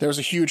 there was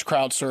a huge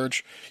crowd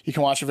surge. You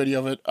can watch a video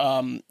of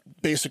it.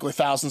 Basically,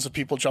 thousands of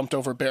people jumped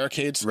over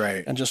barricades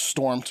and just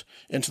stormed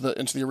into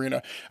the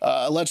arena.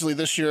 Allegedly,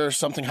 this year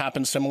something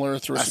happened similar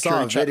through a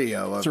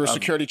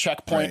security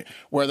checkpoint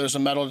where there's a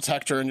metal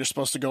detector and you're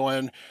supposed to go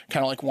in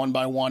kind of like one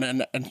by one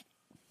and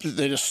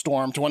they just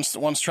stormed. Once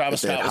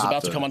Travis Scott was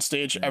about to come on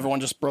stage, everyone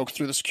just broke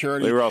through the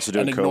security. They were also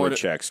doing COVID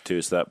checks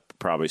too, so that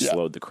probably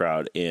slowed the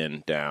crowd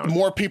down.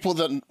 More people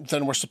than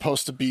were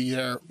supposed to be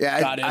there. Yeah,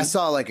 got in. I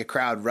saw like a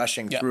crowd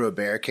rushing through a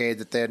barricade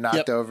that they had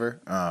knocked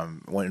over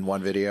in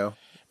one video.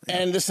 Yeah.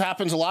 And this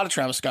happens a lot of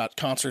Travis Scott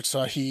concerts.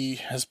 He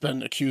has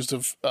been accused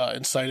of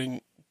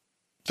inciting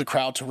the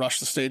crowd to rush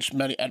the stage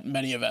at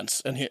many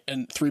events, and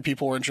 3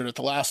 people were injured at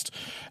the last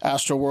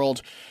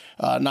Astroworld.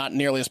 Not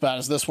nearly as bad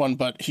as this one,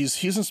 but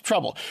he's in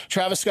trouble.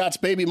 Travis Scott's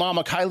baby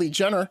mama, Kylie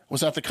Jenner,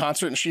 was at the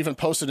concert, and she even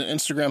posted an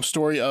Instagram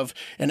story of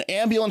an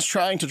ambulance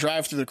trying to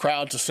drive through the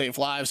crowd to save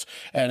lives.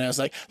 And it was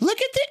like,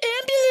 look at the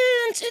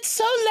ambulance. It's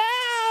so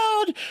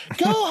loud.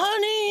 Go,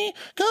 honey.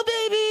 Go,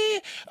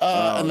 baby.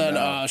 And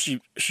then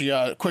she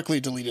quickly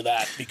deleted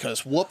that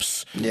because,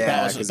 whoops,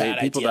 that was a bad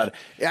idea.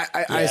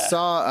 I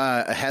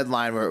saw a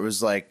headline where it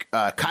was like,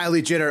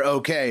 Kylie Jenner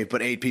okay,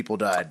 but 8 people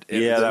died.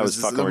 That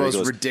was fucking the ridiculous.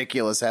 most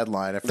ridiculous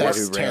headline.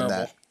 That's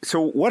terrible.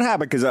 So what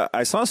happened? Because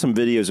I saw some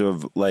videos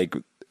of like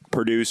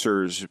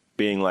producers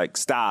being like,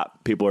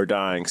 "Stop! People are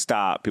dying!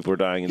 Stop! People are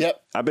dying!" And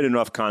I've been in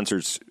enough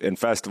concerts and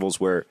festivals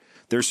where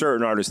there's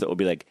certain artists that will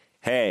be like,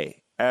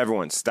 "Hey,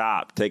 everyone,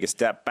 stop! Take a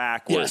step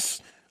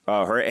backwards."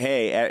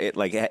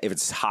 If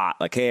it's hot,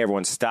 like, "Hey,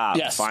 everyone, stop!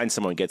 Find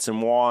someone, get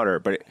some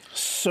water."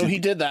 So he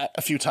did that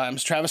a few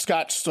times. Travis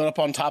Scott stood up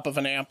on top of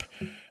an amp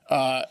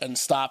and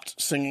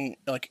stopped singing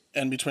like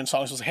in between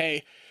songs. He was like,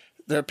 "Hey,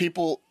 there are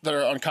people that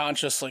are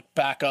unconscious, like,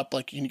 back up,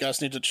 like, you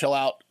guys need to chill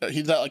out." He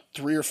did that like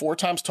 3 or 4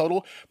 times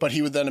total, but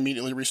he would then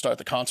immediately restart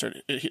the concert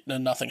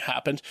and nothing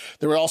happened.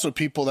 There were also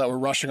people that were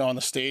rushing on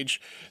the stage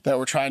that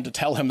were trying to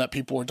tell him that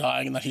people were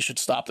dying and that he should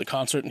stop the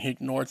concert, and he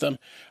ignored them.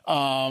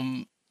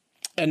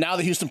 And now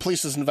the Houston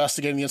police is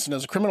investigating the incident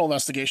as a criminal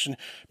investigation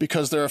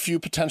because there are a few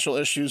potential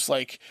issues,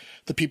 like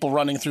the people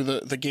running through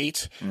the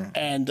gate.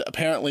 And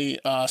apparently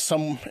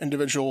some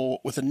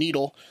individual with a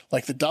needle,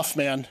 like the Duff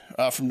man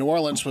from New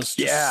Orleans, was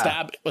just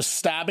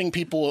stabbing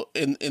people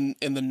in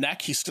the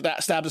neck. He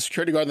stabbed a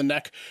security guard in the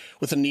neck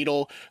with a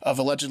needle of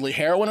allegedly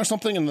heroin or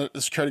something, and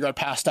the security guard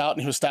passed out,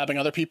 and he was stabbing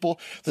other people.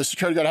 The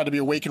security guard had to be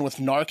awakened with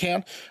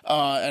Narcan,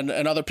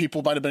 and other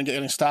people might have been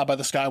getting stabbed by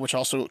this guy, which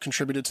also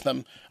contributed to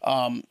them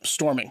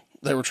storming.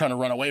 They were trying to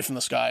run away from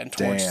this guy and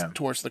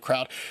towards the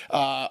crowd.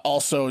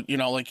 Also,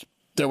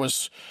 there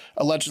was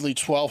allegedly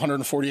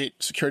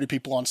 1,248 security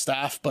people on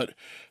staff, but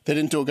they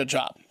didn't do a good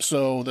job.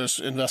 So there's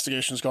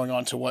investigations going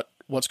on to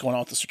what's going on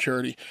with the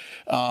security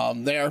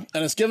there.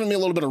 And it's given me a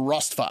little bit of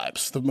Rust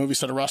vibes. The movie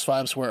set of Rust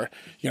vibes where,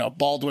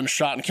 Baldwin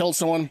shot and killed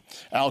someone.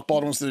 Alec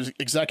Baldwin's the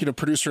executive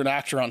producer and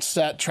actor on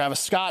set. Travis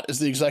Scott is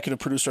the executive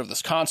producer of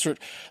this concert.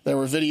 There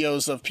were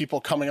videos of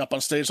people coming up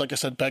on stage, like I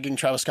said, begging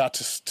Travis Scott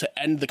to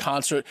end the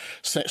concert,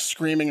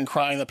 screaming and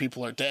crying that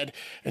people are dead,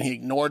 and he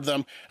ignored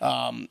them.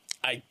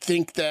 I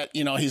think that,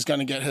 he's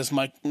going to get his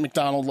Mike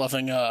McDonald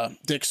loving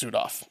dick suit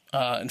off.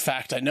 In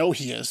fact, I know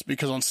he is,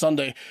 because on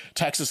Sunday,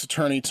 Texas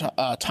attorney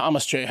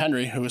Thomas J.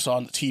 Henry, who is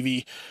on the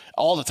TV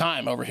all the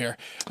time over here,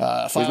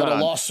 filed a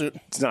lawsuit.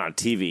 It's not on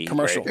TV.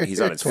 Commercial. Right? He's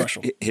on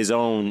his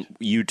own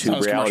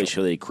YouTube reality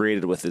show that he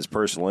created with his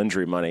personal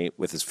injury money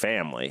with his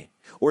family.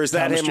 Or is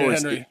that Thomas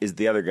him or is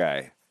the other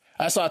guy?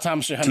 I saw a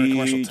Thomas J. Henry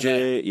commercial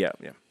today. Yeah.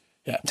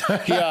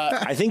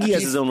 I think he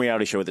has his own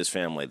reality show with his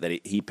family that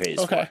he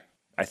pays for.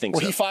 I think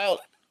so. He filed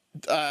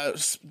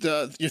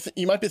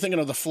you might be thinking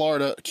of the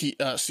Florida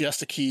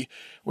Siesta Key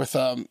with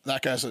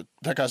that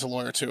guy's a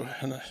lawyer too,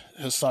 and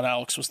his son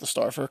Alex was the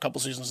star for a couple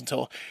seasons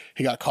until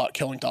he got caught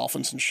killing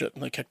dolphins and shit,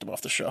 and they kicked him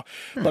off the show.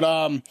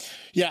 But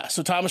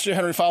so Thomas J.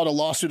 Henry filed a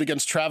lawsuit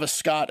against Travis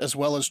Scott as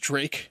well as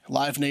Drake,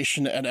 Live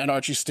Nation, and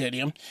NRG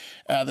Stadium.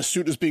 The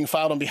suit is being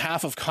filed on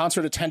behalf of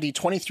concert attendee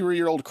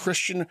 23-year-old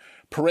Christian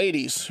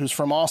Paredes, who's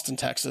from Austin,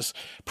 Texas.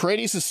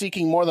 Paredes is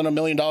seeking more than $1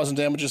 million in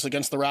damages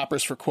against the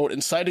rappers for, quote,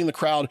 inciting the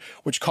crowd,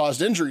 which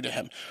caused injury to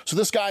him. So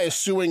this guy is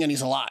suing and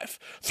he's alive.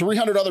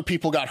 300 other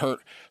people got hurt.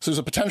 So there's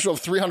a potential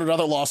of 300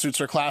 other lawsuits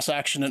or class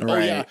action.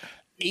 And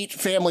 8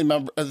 family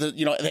members,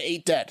 the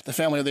 8 dead, the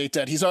family of the 8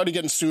 dead. He's already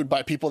getting sued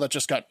by people that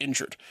just got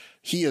injured.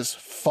 He is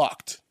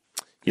fucked.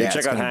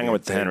 Check out Hanging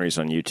with the Henrys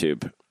on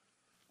YouTube.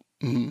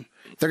 Mm-hmm.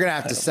 They're going to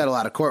have to settle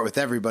out of court with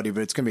everybody,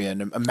 but it's going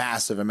to be a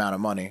massive amount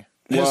of money.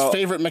 His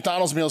favorite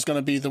McDonald's meal is going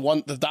to be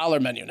the dollar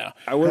menu now.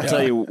 I will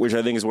tell you, which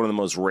I think is one of the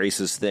most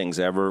racist things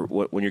ever.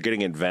 When you're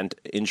getting event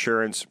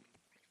insurance,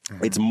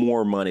 it's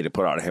more money to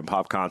put on a hip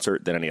hop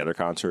concert than any other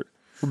concert.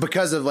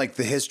 Because of like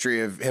the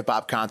history of hip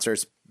hop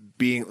concerts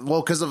being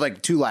because of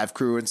like 2 Live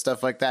Crew and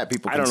stuff like that.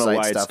 People can I don't know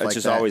why stuff it's like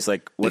just that. always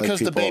like because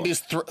the baby's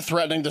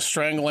threatening to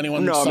strangle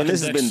anyone. No, I mean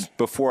this has been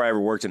before I ever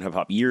worked in hip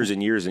hop. Years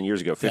and years and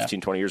years ago,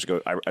 15, 20 years ago,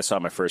 I saw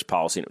my first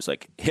policy and it was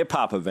like hip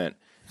hop event.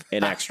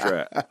 An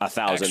extra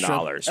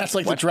 $1,000. That's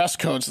like the dress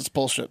codes. It's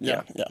bullshit.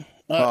 Yeah.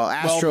 Well,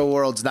 Astro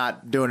World's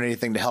not doing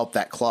anything to help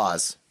that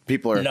clause.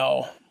 People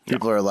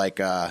are like,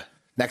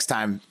 next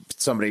time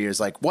somebody is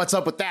like, "What's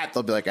up with that?"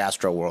 They'll be like,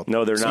 "Astro World."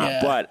 No, they're not.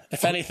 Yeah. But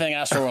if anything,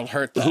 Astro World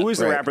hurt that. Who was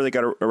the rapper that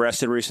got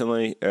arrested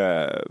recently? It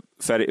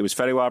was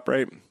Fetty Wap,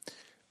 right?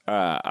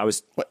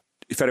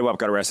 Fetty Wap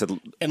got arrested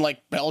in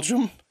like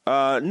Belgium.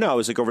 No, it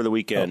was like over the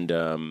weekend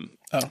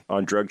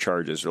on drug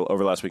charges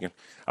over last weekend.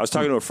 I was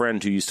talking to a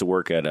friend who used to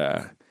work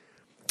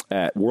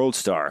at World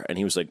Star, and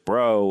he was like,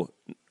 "Bro,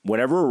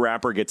 whenever a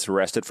rapper gets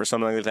arrested for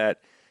something like that,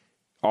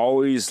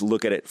 always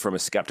look at it from a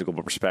skeptical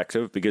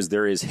perspective because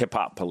there is hip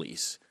hop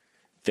police.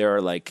 There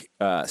are like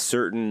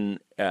certain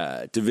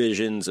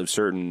divisions of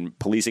certain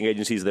policing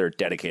agencies that are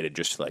dedicated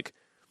just to like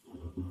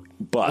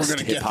bust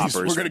hip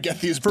hoppers. We're gonna get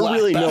these for black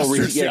really bastards. no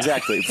reason. Yeah,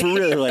 exactly. For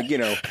really like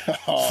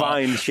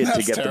find shit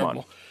to get terrible. them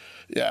on.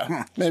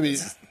 Yeah, maybe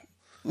it's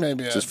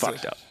just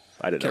fucked up.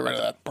 I didn't get know rid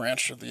of that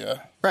branch of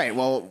the right.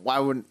 Well, why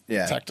wouldn't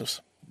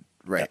detectives?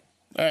 Right. Yeah.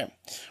 All right.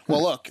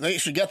 Well, look, they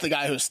should get the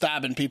guy who's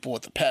stabbing people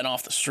with the pen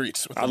off the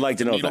streets. I'd like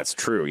to know if that's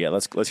true. Yeah,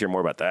 let's hear more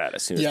about that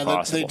as soon as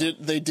possible.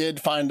 They did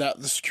find out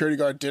the security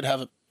guard did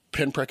have a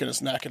pinprick in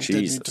his neck and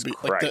Jesus did need to be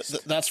Christ.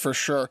 like that's for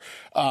sure.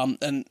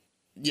 And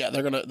yeah,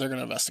 they're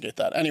gonna investigate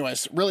that.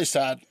 Anyways, really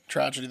sad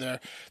tragedy there.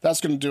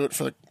 That's gonna do it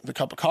for the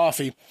cup of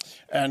coffee.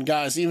 And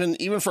guys, even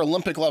for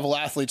Olympic level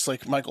athletes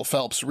like Michael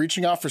Phelps,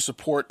 reaching out for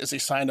support is a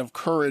sign of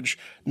courage,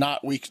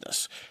 not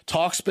weakness.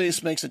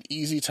 Talkspace makes it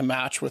easy to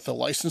match with a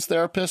licensed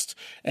therapist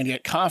and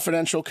get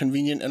confidential,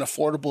 convenient, and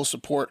affordable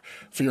support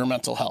for your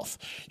mental health.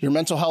 Your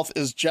mental health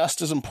is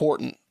just as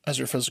important as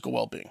your physical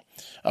well-being.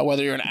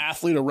 Whether you're an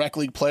athlete, a rec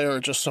league player, or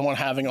just someone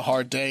having a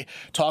hard day,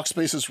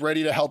 Talkspace is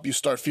ready to help you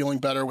start feeling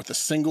better with a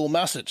single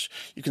message.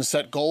 You can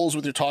set goals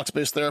with your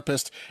Talkspace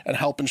therapist and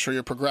help ensure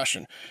your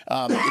progression.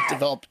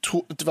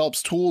 It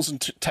develops tools and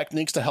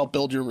techniques to help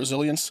build your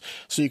resilience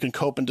so you can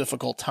cope in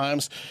difficult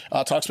times.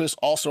 Talkspace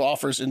also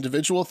offers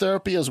individual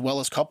therapy as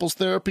well as couples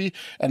therapy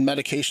and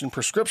medication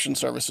prescription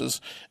services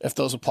if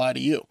those apply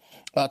to you.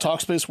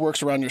 Talkspace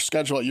works around your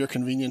schedule at your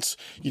convenience.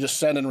 You just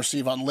send and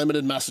receive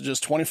unlimited messages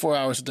 24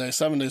 hours a day,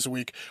 7 days a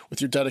week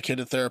with your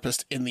dedicated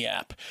therapist in the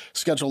app.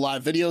 Schedule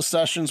live video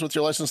sessions with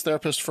your licensed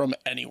therapist from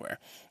anywhere.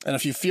 And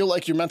if you feel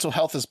like your mental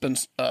health has been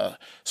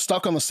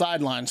stuck on the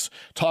sidelines,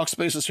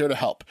 Talkspace is here to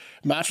help.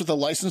 Match with a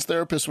licensed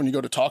therapist when you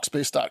go to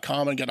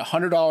Talkspace.com and get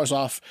 $100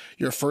 off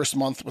your first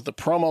month with the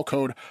promo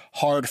code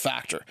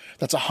HARDFACTOR.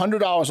 That's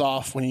 $100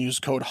 off when you use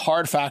code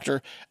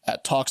HARDFACTOR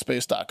at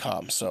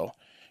Talkspace.com. So,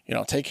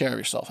 take care of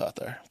yourself out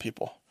there,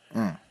 people.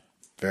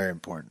 Very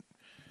important.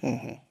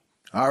 Mm-hmm.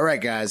 All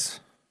right, guys.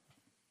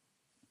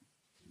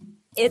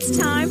 It's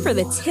time for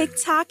the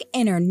TikTok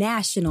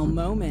International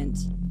Moment.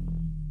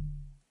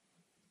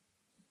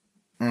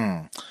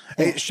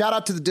 Hey, shout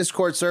out to the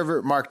Discord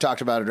server. Mark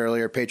talked about it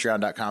earlier.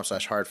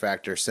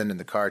 Patreon.com/hardfactor. Send in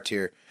the card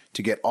tier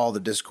to get all the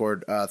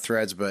Discord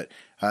threads. But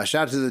shout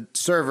out to the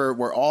server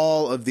where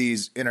all of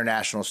these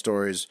international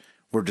stories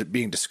were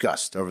being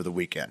discussed over the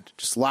weekend.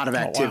 Just a lot of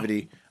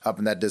activity up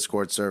in that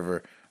Discord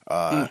server.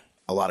 A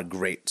lot of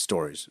great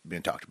stories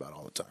being talked about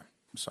all the time.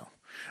 So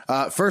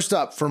first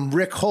up from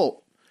Rick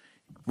Holt,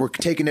 we're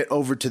taking it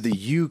over to the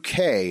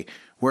UK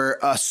where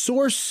a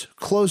source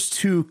close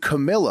to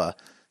Camilla,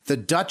 the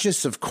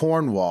Duchess of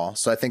Cornwall,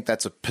 so I think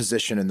that's a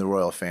position in the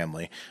royal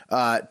family,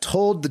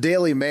 told the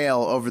Daily Mail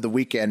over the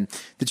weekend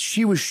that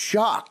she was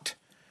shocked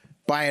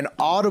by an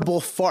audible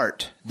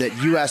fart that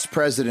U.S.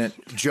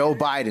 President Joe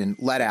Biden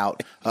let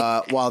out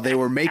while they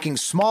were making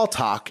small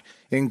talk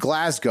in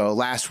Glasgow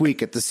last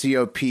week at the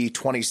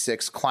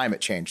COP26 Climate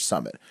Change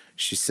Summit.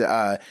 She said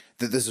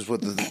that this is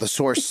what the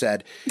source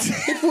said.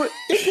 It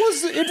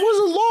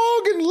was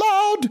long and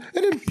loud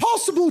and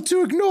impossible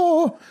to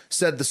ignore,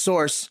 said the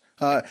source.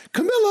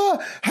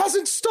 Camilla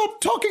hasn't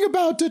stopped talking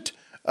about it.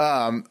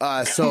 So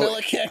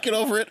Camilla can't get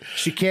over it.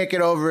 She can't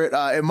get over it.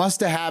 It must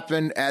have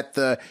happened at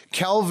the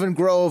Kelvin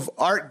Grove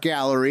Art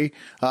Gallery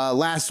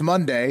last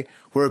Monday,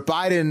 where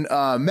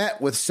Biden met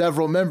with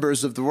several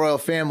members of the royal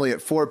family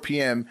at 4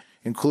 p.m.,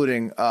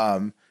 including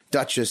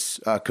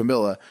Duchess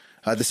Camilla.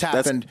 This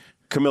happened. That's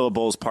Camilla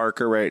Bowles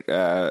Parker, right?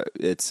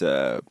 It's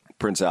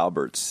Prince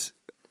Albert's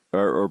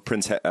or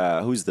Prince.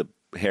 Who's the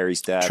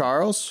Harry's dad?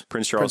 Charles.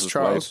 Prince Charles'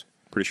 wife.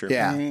 Pretty sure.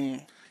 Yeah.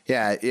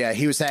 Yeah.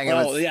 He was hanging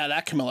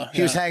that Camilla.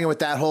 He was hanging with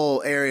that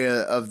whole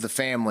area of the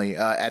family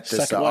at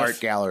this art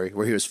gallery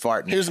where he was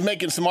farting. He was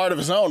making some art of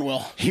his own,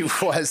 Will. He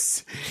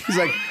was. He's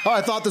like,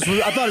 I thought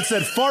it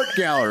said fart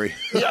gallery.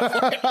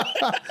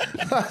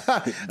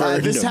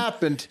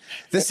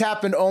 This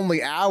happened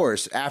only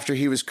hours after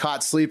he was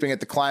caught sleeping at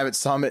the climate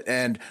summit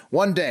and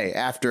one day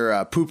after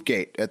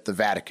Poopgate at the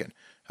Vatican.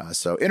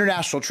 So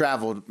international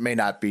travel may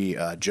not be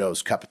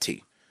Joe's cup of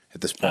tea at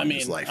this point in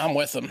his life. I'm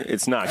with him.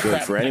 It's not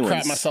good for anyone. I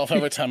crap myself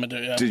every time I do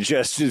it.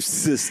 Digestive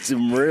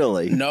system,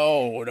 really.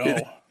 No.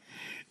 It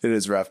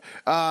is rough.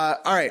 All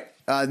right.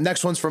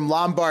 Next one's from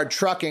Lombard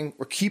Trucking.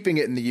 We're keeping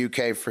it in the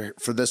UK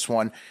for this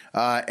one.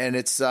 And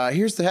it's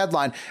here's the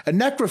headline. A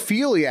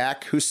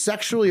necrophiliac who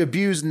sexually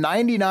abused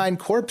 99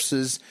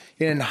 corpses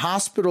in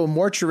hospital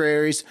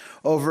mortuaries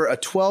over a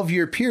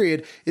 12-year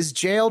period is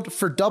jailed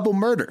for double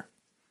murder.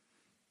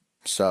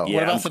 So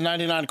what about the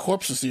 99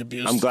 corpses he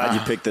abused? I'm glad you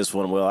picked this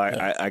one, Will.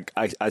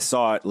 I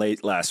saw it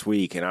late last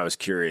week, and I was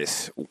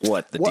curious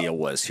what the deal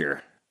was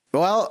here.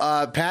 Well,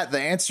 Pat,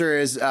 the answer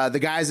is the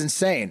guy's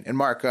insane. And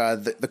Mark,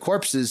 the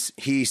corpses,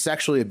 he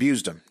sexually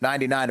abused them,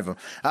 99 of them.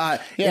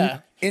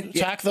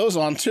 Tack those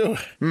on, too.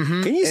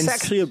 Mm-hmm. Can you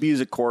sexually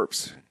abuse a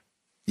corpse?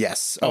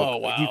 Yes. Oh,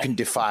 wow. You can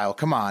defile.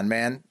 Come on,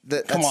 man.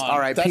 That's Come on.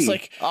 RIP. That's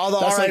like, all the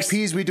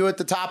RIPs we do at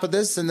the top of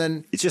this, and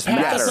then it's just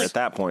matter at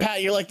that point.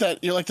 Pat, you're like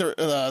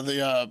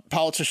the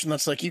politician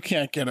that's like, you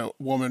can't get a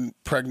woman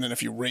pregnant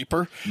if you rape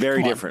her.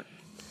 Very different.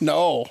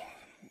 No.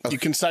 You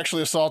can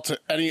sexually assault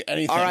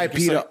anything.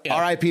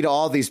 RIP to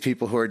all these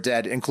people who are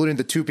dead, including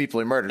the 2 people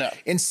he murdered. Yeah.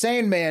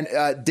 Insane man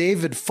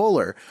David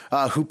Fuller,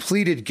 who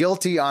pleaded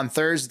guilty on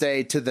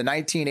Thursday to the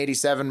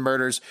 1987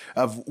 murders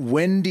of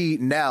Wendy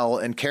Nell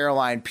and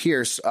Caroline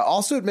Pierce,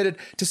 also admitted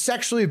to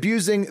sexually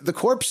abusing the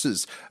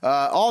corpses,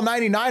 all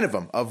 99 of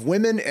them, of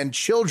women and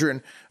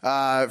children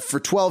for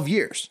 12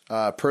 years,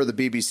 per the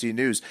BBC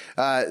News.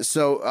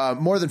 So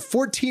more than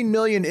 14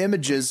 million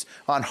images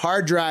on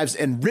hard drives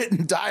and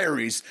written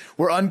diaries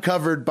were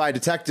uncovered by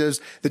detectives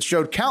that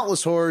showed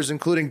countless horrors,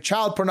 including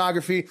child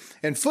pornography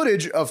and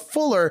footage of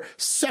Fuller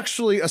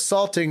sexually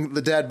assaulting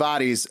the dead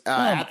bodies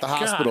at the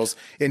hospitals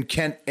in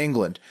Kent,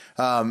 England.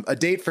 A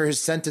date for his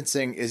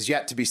sentencing is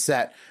yet to be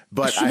set,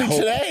 but I hope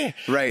today,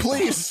 right?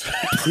 Please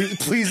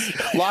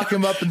lock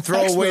him up and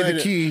throw away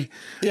the key.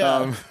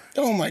 Yeah.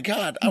 Oh my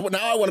God!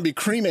 Now I want to be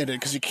cremated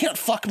because you can't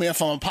fuck me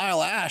if I'm a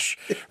pile of ash,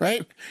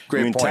 right?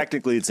 Great point.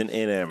 Technically, it's an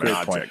inanimate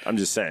object. Point. I'm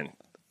just saying.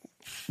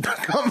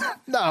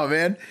 No,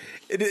 man.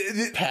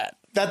 Pat,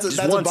 that's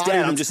a body.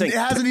 Dead. I'm just saying. It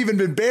hasn't even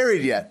been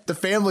buried yet. The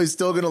family's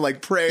still going to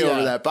pray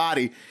over that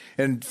body.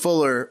 And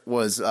Fuller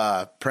was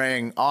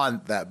praying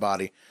on that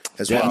body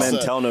as well. Dead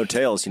men tell no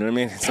tales. You know what I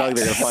mean? It's not like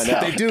they're going to find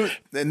out. They do.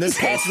 In this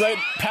case,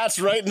 Pat's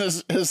writing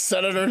his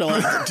senator to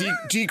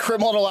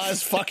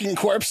decriminalize fucking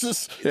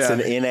corpses. Yeah. It's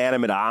an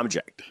inanimate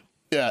object.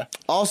 Yeah.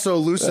 Also,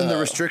 loosen the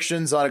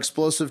restrictions on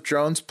explosive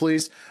drones,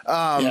 please.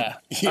 All right.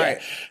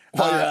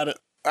 While you're at it.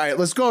 All right,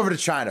 let's go over to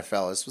China,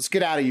 fellas. Let's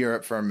get out of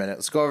Europe for a minute.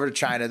 Let's go over to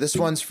China. This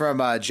one's from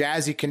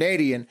Jazzy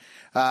Canadian,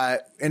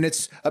 and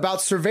it's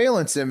about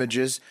surveillance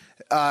images.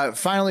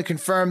 Finally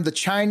confirmed the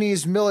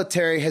Chinese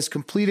military has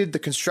completed the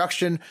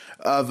construction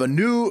of a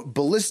new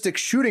ballistic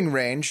shooting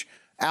range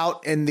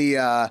out in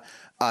the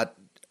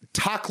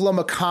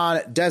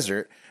Taklamakan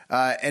Desert,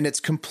 and it's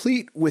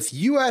complete with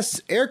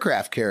U.S.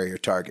 aircraft carrier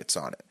targets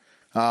on it,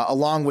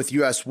 along with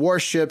U.S.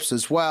 warships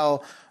as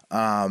well.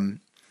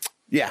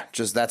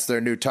 That's their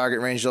new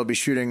target range they'll be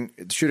shooting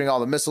all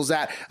the missiles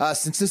at.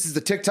 Since this is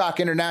the TikTok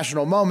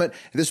international moment,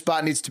 this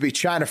spot needs to be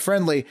China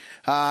friendly.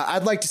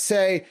 I'd like to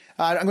say,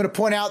 I'm going to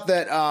point out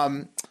that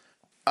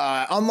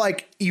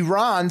unlike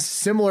Iran's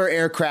similar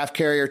aircraft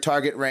carrier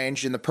target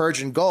range in the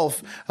Persian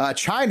Gulf,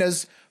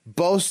 China's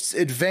boasts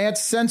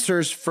advanced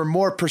sensors for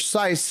more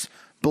precise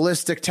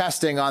ballistic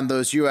testing on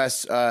those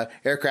U.S.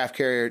 Aircraft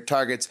carrier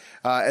targets,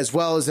 as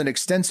well as an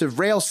extensive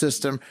rail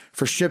system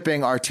for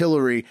shipping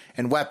artillery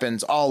and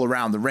weapons all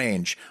around the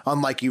range,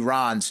 unlike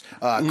Iran's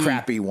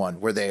crappy one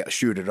where they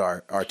shoot at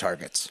our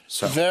targets.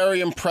 So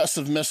very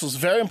impressive missiles,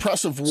 very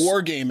impressive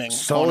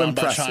wargaming going on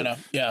by China.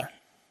 Yeah.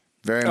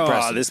 Very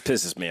impressive. Oh, this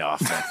pisses me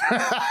off.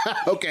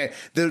 Okay,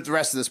 the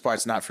rest of this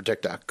part's not for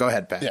TikTok. Go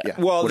ahead, Pat. Yeah.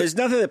 Well, there's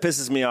nothing that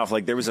pisses me off.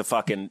 Like, there was a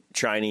fucking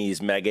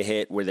Chinese mega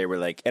hit where they were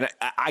like, and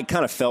I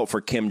kind of felt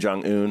for Kim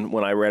Jong-un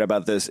when I read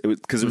about this,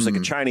 because it was like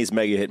a Chinese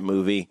mega hit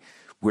movie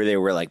where they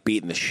were like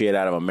beating the shit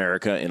out of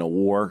America in a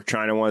war,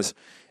 China was.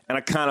 And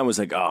I kind of was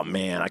like, oh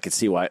man, I could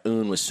see why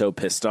Un was so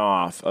pissed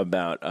off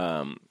about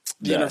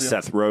the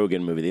Seth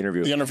Rogen movie, The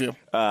Interview. The Interview.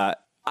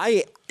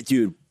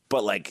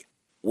 But like,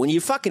 when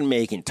you fucking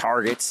making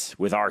targets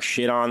with our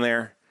shit on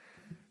there,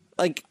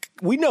 like,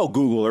 we know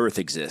Google Earth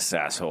exists,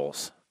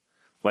 assholes.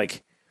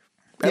 Like,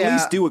 at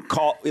least do what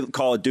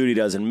Call of Duty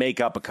does and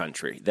make up a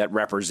country that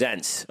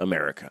represents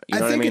America. You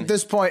know I think what I mean?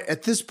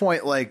 at this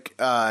point, like,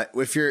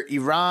 if you're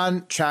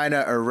Iran,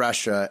 China, or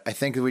Russia, I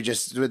think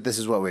this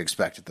is what we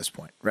expect at this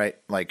point, right?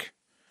 Like,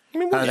 I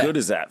mean, what good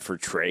is that for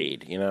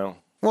trade, you know?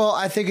 Well,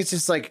 I think it's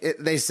just like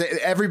they say.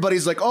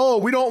 Everybody's like, "Oh,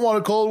 we don't want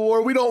a Cold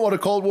War. We don't want a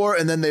Cold War,"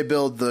 and then they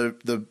build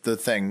the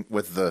thing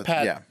with the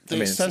Pat, yeah.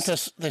 They sent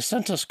us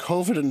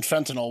COVID and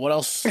fentanyl. What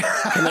else?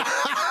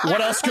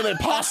 What else can they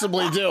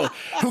possibly do?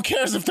 Who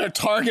cares if they're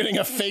targeting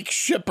a fake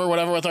ship or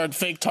whatever with our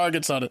fake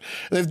targets on it?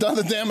 They've done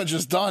the damage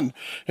is done.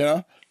 You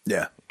know?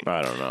 Yeah.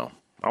 I don't know.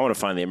 I want to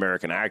find the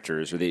American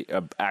actors or the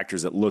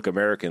actors that look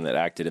American that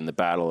acted in the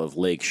Battle of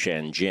Lake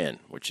Changjin,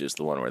 which is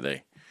the one where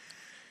they.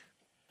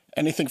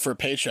 Anything for a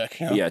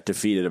paycheck. You know? Yeah,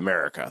 defeated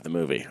America, the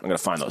movie. I'm going to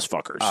find those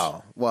fuckers.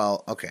 Oh,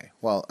 well, okay.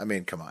 Well, I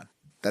mean, come on.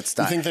 That's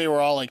not. You think they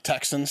were all like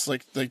Texans?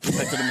 Like they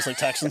depicted them as like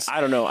Texans?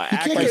 I don't know. Like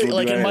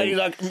in Mighty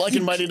Duck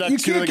 2, you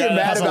can't get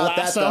mad about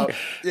that, though.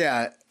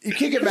 Yeah, you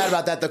can't get mad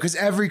about that, though, because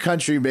every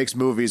country makes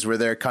movies where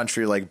their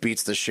country like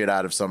beats the shit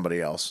out of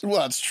somebody else. Well,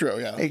 that's true,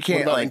 yeah. You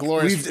can't, like,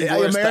 Inglourious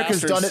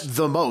America's Basterds? done it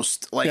the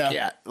most.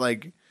 Like,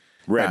 like.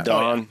 Red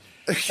Dawn.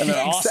 Oh, yeah. And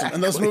they're awesome.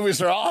 And those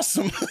movies are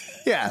awesome.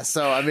 Yeah,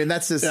 so I mean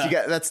that's just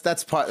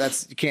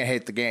you can't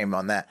hate the game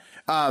on that.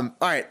 All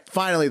right,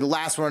 finally the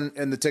last one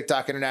in the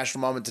TikTok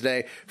International Moment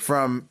today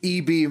from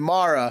EB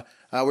Mara.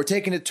 We're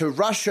taking it to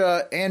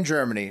Russia and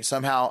Germany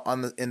somehow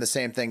in the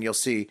same thing. You'll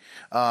see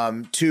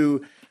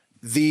to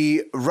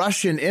the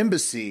Russian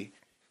embassy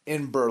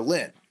in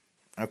Berlin.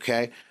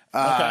 Okay,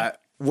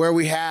 where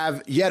we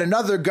have yet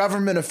another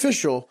government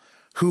official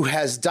who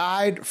has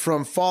died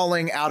from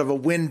falling out of a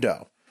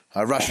window.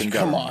 A Russian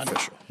government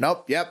official.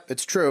 Nope. Yep.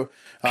 It's true.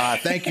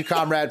 Thank you,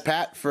 Comrade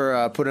Pat,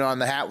 for putting on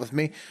the hat with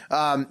me.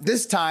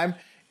 This time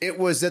it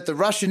was at the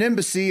Russian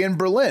embassy in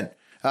Berlin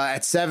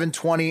at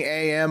 7:20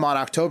 a.m. on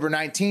October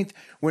 19th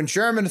when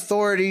German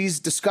authorities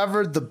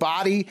discovered the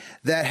body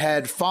that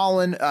had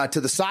fallen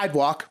to the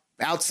sidewalk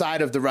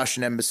outside of the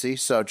Russian embassy.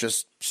 So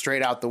just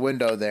straight out the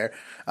window there.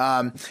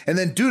 And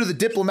then due to the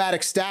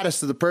diplomatic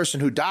status of the person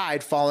who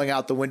died falling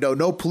out the window,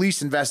 no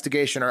police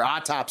investigation or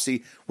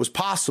autopsy was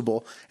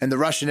possible. And the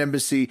Russian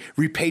embassy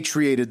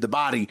repatriated the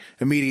body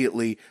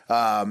immediately.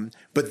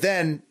 But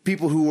then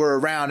people who were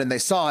around and they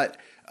saw it,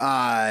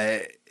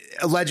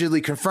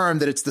 allegedly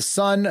confirmed that it's the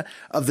son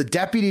of the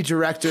deputy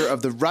director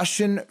of the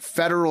Russian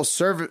Federal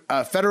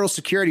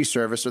Security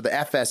Service, or the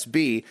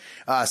FSB,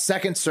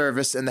 second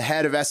service, and the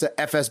head of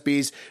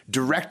FSB's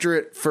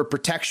Directorate for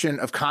Protection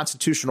of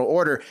Constitutional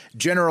Order,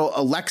 General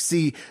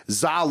Alexei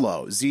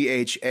Zalo,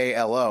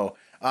 Zhalo.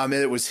 And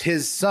it was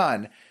his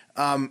son.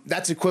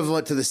 That's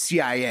equivalent to the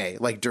CIA,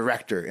 like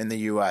director in the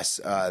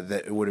U.S.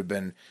 That would have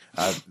been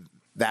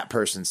that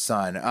person's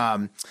son.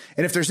 And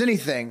if there's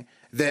anything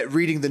that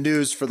reading the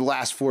news for the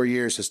last 4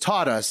 years has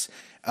taught us,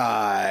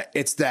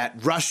 it's that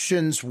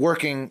Russians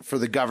working for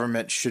the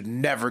government should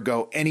never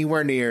go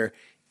anywhere near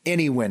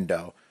any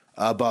window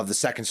above the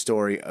second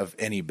story of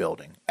any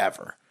building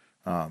ever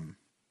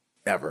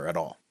at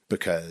all.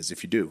 Because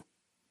if you do,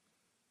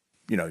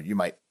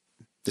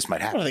 this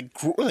might happen.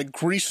 Are they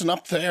greasing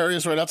up the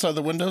areas right outside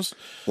the windows?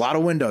 A lot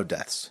of window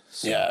deaths.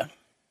 So. Yeah.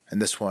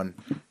 And this one,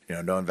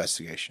 no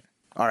investigation.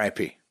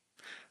 R.I.P.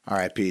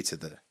 R.I.P. to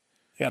the...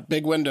 Yeah,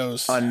 big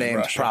windows.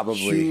 Unnamed, probably.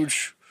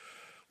 Huge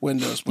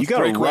windows. You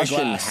got a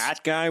Russian hat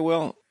guy,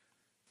 Will?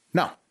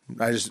 No.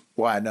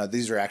 No,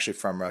 these are actually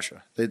from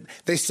Russia.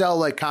 They sell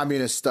like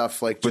communist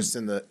stuff like just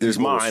in the There's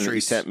mine streets. that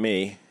you sent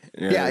me.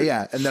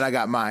 Yeah. And then I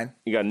got mine.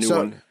 You got a new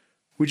one?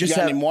 We just you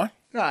got have any more?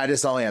 No, I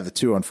just only have the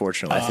two,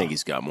 unfortunately. I think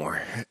he's got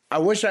more. I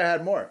wish I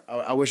had more.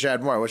 I wish I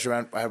had more. I wish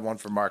I had one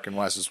for Mark and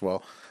Wes as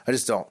well. I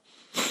just don't.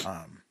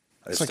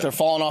 It's like they're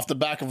falling off the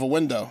back of a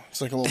window.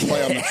 It's like a little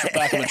play on the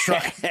back of a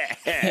truck.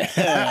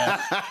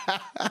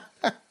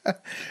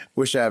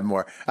 Wish I had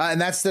more.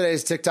 And that's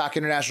today's TikTok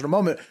International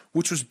Moment,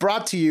 which was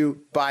brought to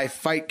you by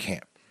Fight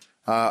Camp.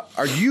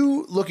 Are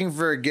you looking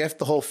for a gift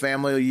the whole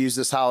family will use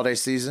this holiday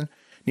season?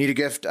 Need a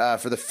gift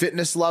for the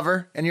fitness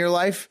lover in your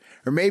life?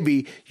 Or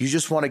maybe you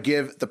just want to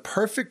give the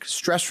perfect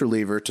stress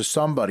reliever to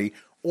somebody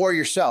or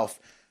yourself.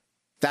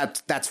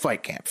 That's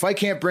Fight Camp. Fight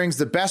Camp brings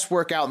the best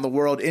workout in the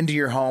world into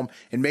your home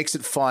and makes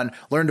it fun.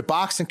 Learn to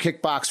box and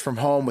kickbox from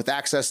home with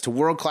access to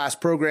world-class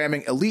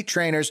programming, elite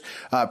trainers,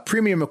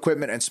 premium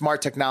equipment, and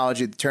smart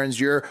technology that turns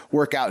your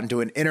workout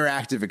into an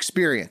interactive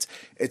experience.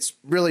 It's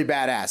really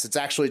badass. It's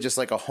actually just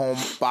like a home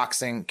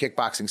boxing,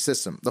 kickboxing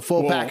system. The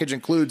full package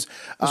includes...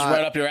 It's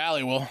right up your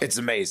alley, Will. It's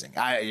amazing.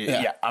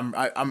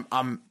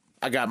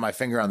 I got my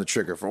finger on the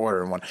trigger for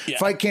ordering one. Yeah,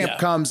 Fight Camp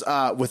comes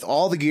with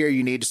all the gear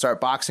you need to start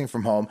boxing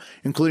from home,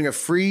 including a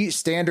free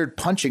standard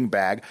punching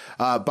bag,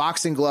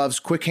 boxing gloves,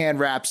 quick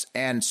hand wraps,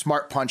 and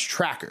smart punch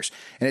trackers.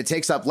 And it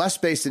takes up less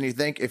space than you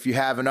think. If you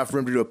have enough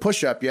room to do a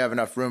push-up, you have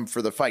enough room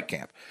for the Fight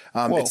Camp.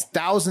 It's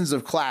thousands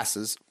of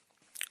classes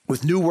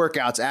with new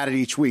workouts added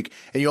each week,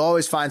 and you'll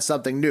always find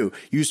something new.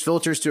 Use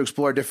filters to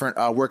explore different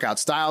workout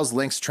styles,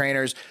 links,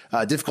 trainers,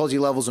 difficulty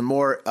levels, and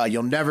more.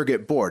 You'll never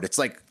get bored. It's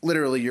like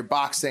literally you're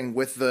boxing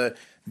with the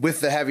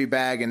with the heavy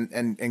bag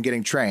and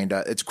getting trained.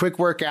 It's quick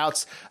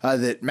workouts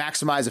that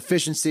maximize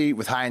efficiency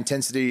with high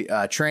intensity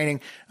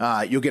training.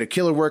 You'll get a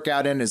killer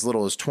workout in as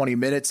little as 20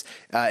 minutes.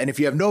 And if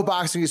you have no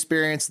boxing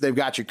experience, they've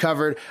got you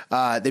covered.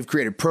 They've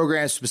created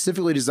programs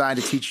specifically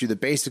designed to teach you the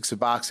basics of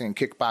boxing and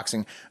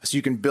kickboxing so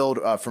you can build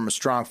from a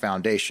strong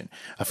foundation.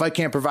 Fight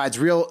Camp provides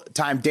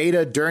real-time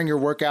data during your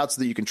workouts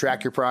so that you can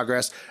track your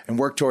progress and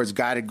work towards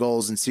guided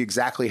goals and see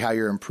exactly how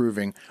you're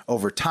improving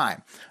over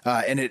time.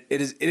 And it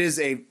is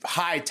a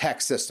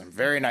high-tech system.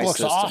 Very nice Looks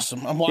system.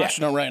 awesome. I'm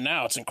watching it right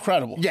now. It's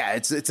incredible. Yeah,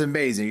 it's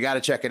amazing. You got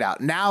to check it out.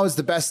 Now is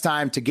the best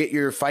time to get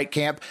your Fight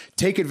Camp.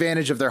 Take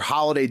advantage of their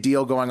holiday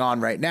deal going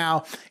on right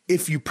now.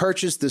 If you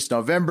purchase this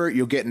November,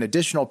 you'll get an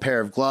additional pair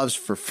of gloves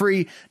for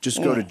free.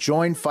 Just go to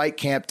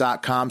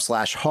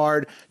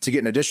joinfightcamp.com/hard to get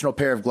an additional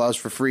pair of gloves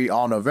for free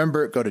all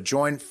November. Go to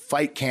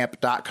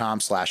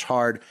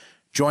joinfightcamp.com/hard.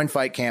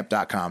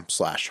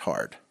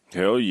 Joinfightcamp.com/hard.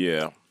 Hell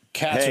yeah.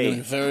 Cats are going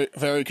to be very,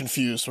 very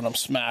confused when I'm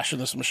smashing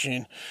this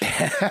machine.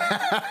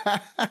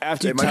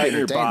 After you tighten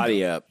your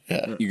body up,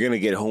 you're going to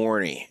get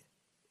horny.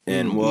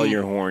 And while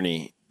you're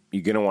horny,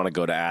 you're going to want to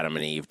go to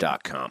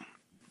adamandeve.com.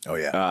 Oh,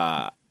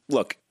 yeah.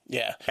 Look,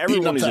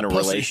 everyone is in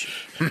a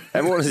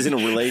everyone who's in a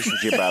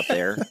relationship out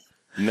there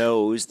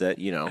knows that,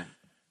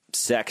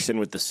 sexing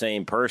with the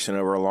same person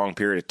over a long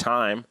period of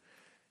time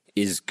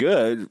is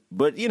good,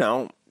 but,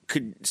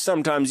 could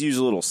sometimes use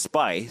a little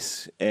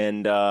spice.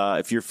 And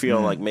if you're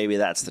feeling like maybe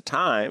that's the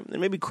time,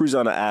 then maybe cruise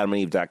on to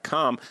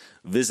adamandeve.com,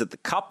 visit the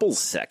couples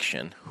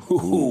section.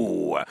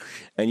 Ooh.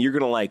 And you're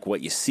going to like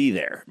what you see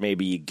there.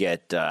 Maybe you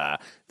get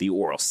the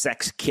oral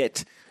sex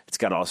kit. It's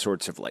got all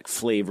sorts of like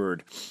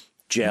flavored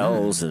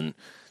gels and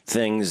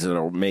things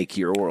that'll make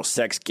your oral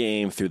sex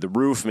game through the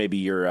roof. Maybe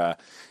you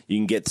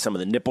can get some of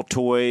the nipple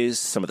toys,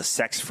 some of the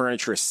sex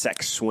furniture, a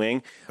sex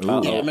swing.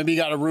 Maybe you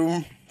got a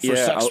room for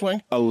sex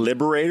swing. A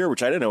liberator,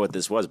 which I didn't know what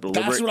this was, but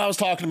that's what I was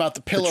talking about.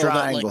 The pillow, the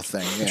triangle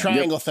thing. The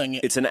triangle thing.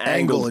 It's an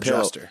angle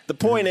adjuster. The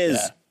point is,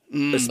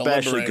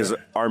 especially because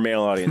our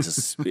male audience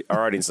is like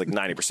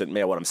 90%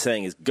 male. What I'm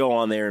saying is, go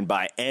on there and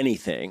buy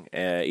anything,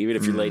 even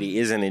if your lady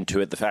isn't into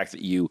it. The fact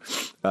that you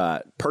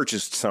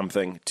purchased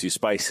something to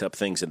spice up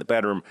things in the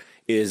bedroom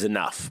is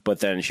enough. But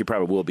then she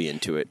probably will be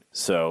into it.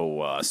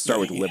 So start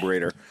with the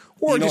liberator,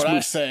 or just what I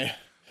say.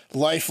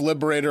 Life,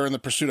 liberator, and the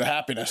pursuit of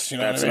happiness.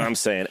 That's what I'm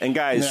saying. And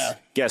guys,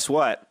 guess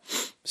what?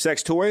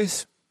 Sex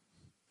toys,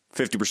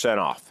 50%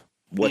 off.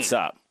 What's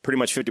up? Pretty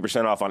much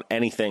 50% off on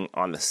anything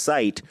on the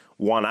site,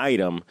 one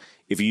item,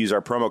 if you use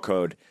our promo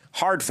code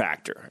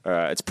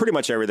HARDFACTOR. It's pretty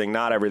much everything,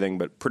 not everything,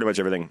 but pretty much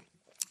everything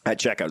at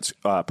checkout.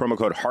 Promo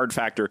code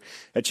HARDFACTOR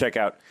at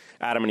checkout,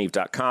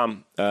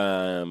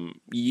 adamandeve.com.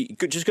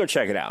 Just go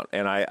check it out.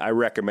 And I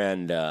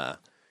recommend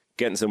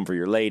getting some for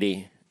your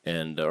lady,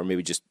 and or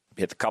maybe just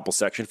hit the couple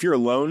section. If you're a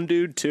lone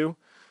dude too,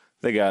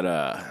 they got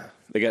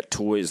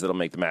toys that'll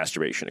make the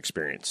masturbation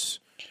experience.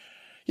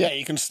 Yeah,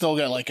 you can still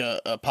get like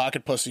a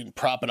pocket pussy and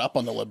prop it up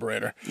on the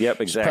liberator. Yep,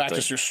 exactly.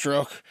 Practice your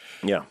stroke.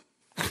 Yeah.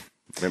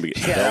 Maybe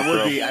that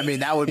would be. I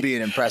mean, that would be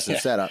an impressive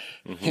setup.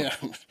 Yeah,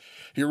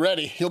 you're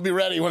ready. You'll be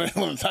ready when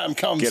the time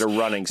comes. Get a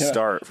running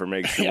start for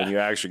make sure when you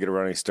actually get a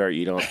running start,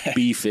 you don't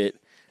beef it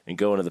and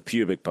go into the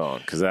pubic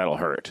bone because that'll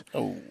hurt.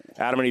 Oh.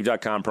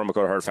 AdamandEve.com, promo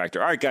code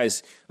HARDFACTOR. All right,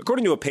 guys.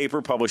 According to a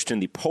paper published in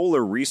the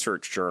Polar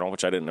Research Journal,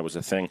 which I didn't know was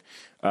a thing,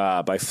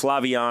 by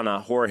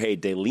Flaviana Jorge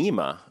de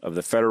Lima of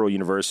the Federal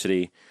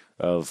University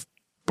of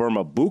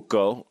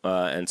Pernambuco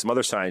and some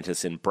other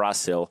scientists in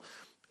Brazil,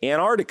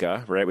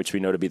 Antarctica, right, which we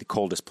know to be the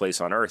coldest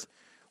place on Earth,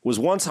 was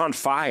once on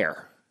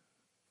fire.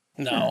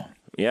 No.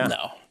 Yeah.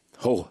 No.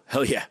 Oh,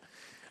 hell yeah.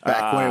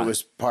 Back when it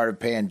was part of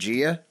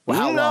Pangea? Well,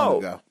 how long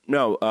ago?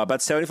 No,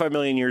 about 75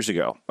 million years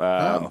ago.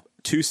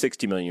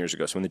 260 million years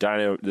ago, so when the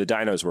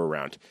dinos were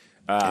around.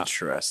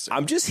 Interesting.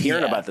 I'm just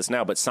hearing about this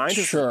now, but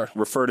scientists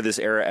refer to this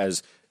era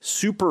as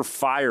Super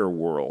Fire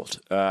World.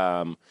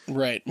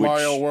 Right.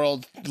 Mario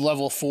World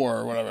level 4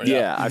 or whatever.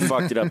 Yeah, I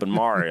fucked it up in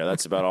Mario.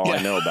 That's about all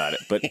I know about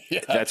it. But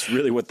that's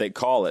really what they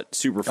call it,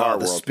 Super Fire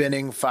World. The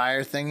spinning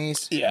fire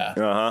thingies? Yeah.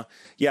 Uh-huh.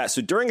 Yeah,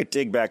 so during a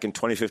dig back in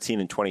 2015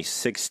 and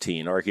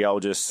 2016,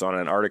 archaeologists on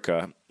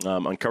Antarctica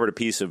uncovered a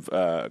piece of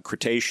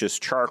Cretaceous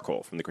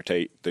charcoal from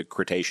the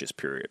Cretaceous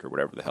period, or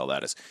whatever the hell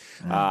that is.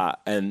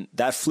 And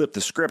that flipped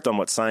the script on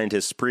what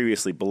scientists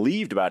previously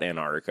believed about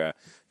Antarctica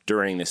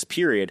during this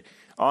period.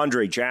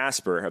 Andre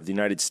Jasper of the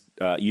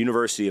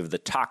University of the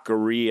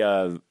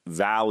Taquaria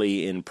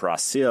Valley in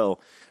Brazil,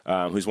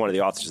 who's one of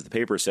the authors of the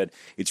paper, said,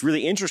 it's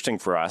really interesting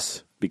for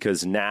us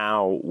because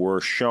now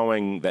we're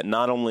showing that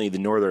not only the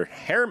northern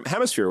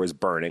hemisphere was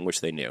burning,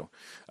 which they knew,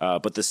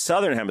 but the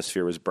southern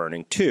hemisphere was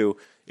burning too.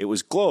 It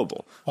was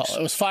global. Well,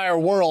 it was fire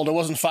world. It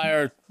wasn't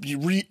fire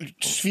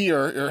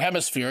sphere or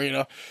hemisphere, you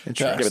know.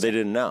 Yeah, but they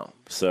didn't know.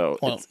 So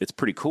it's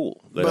pretty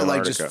cool. But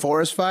like just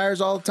forest fires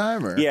all the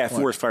time? Or yeah,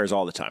 forest fires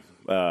all the time.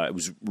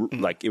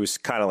 It was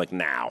kind of like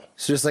now.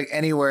 So just like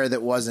anywhere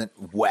that wasn't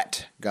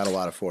wet got a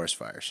lot of forest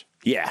fires.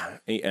 Yeah,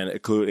 and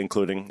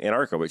including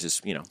Antarctica, which is,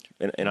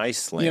 an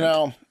Iceland. You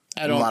know,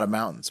 a lot of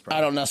mountains. Probably.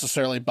 I don't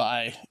necessarily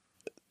buy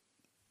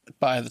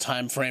by the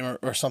time frame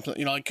or something.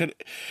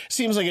 It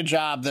seems like a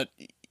job that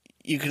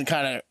you can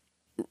kind of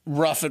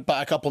rough it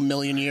by a couple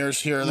million years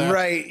here or there.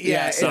 Right.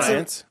 Yeah.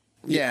 Science.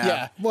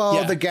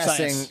 Well, the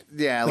guessing. Science.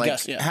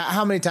 Yeah.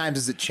 How many times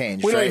has it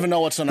changed? We don't right? even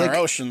know what's in our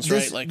oceans,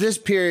 this, right? This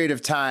period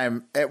of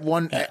time, at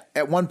one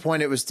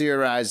point, it was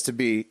theorized to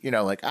be, I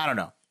don't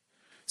know.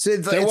 So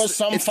there was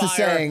some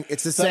fire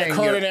it's the that saying,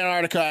 occurred in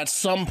Antarctica at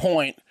some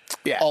point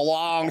a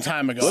long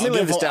time ago. Let me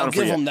lay this down I'll for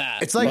give you. them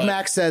that. It's like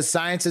Max says,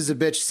 science is a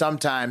bitch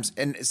sometimes,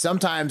 and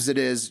sometimes it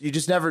is. You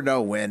just never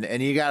know when,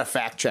 and you got to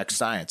fact check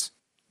science.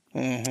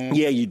 Mm-hmm.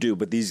 Yeah, you do.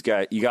 But these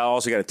guys,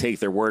 also got to take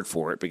their word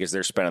for it because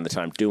they're spending the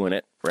time doing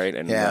it, right?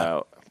 And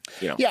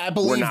I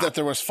believe that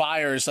there was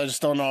fires. I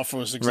just don't know if it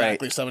was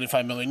exactly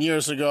 75 million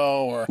years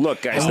ago or.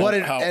 Look, guys, what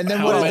did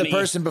the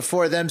person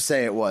before them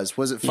say it was?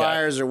 Was it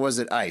fires or was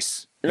it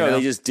ice? No,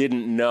 they just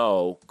didn't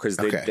know because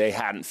they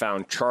hadn't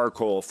found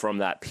charcoal from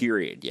that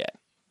period yet.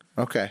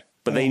 Okay.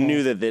 But they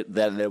knew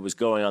that it was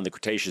going on. The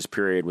Cretaceous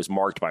period was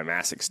marked by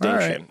mass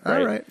extinction.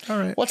 All right.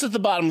 What's at the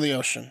bottom of the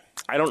ocean?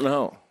 I don't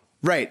know.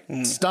 Right.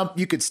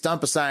 You could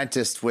stump a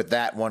scientist with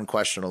that one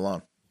question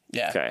alone.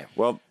 Yeah. Okay.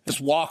 Well,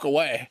 just walk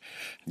away.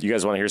 You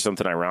guys want to hear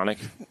something ironic?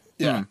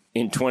 Yeah.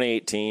 In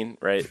 2018,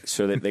 right?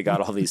 So that they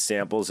got all these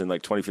samples in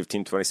like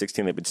 2015,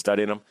 2016. They've been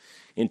studying them.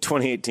 In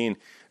 2018,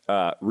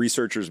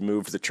 researchers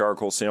moved the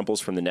charcoal samples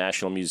from the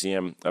National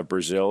Museum of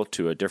Brazil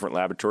to a different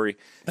laboratory.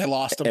 They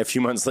lost them. A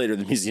few months later,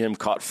 the museum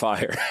caught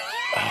fire.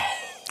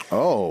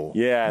 Oh.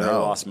 Yeah, they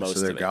lost most of it.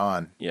 So they're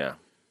gone. Yeah.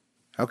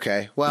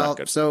 Okay. Well,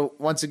 so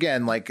once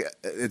again,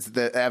 it's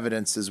the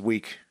evidence is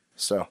weak.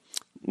 So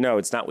no,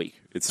 it's not weak.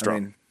 It's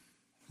strong.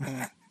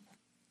 All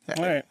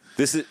right.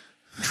 This is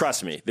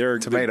trust me.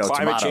 The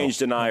climate change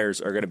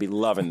deniers are going to be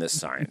loving this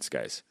science,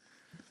 guys.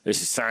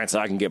 This is science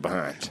I can get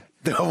behind.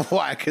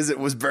 Why? Because it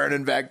was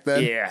burning back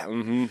then. Yeah.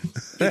 Mm-hmm.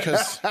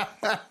 Because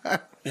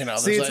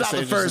see, it's not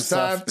the first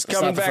time. It's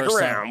coming back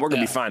around. We're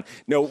gonna be fine.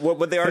 No,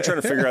 what they are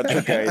trying to figure out,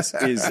 though, guys,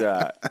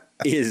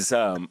 is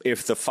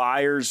if the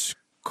fires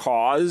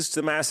caused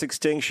the mass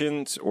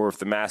extinctions, or if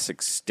the mass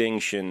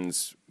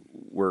extinctions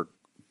were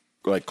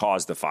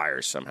caused the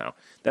fires somehow.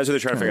 That's what they're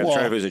trying to figure out.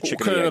 Trying to figure out if it was a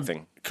chicken and egg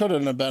thing.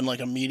 Couldn't have been like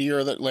a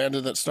meteor that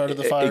landed that started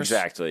the fires.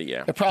 Exactly.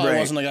 Yeah. It probably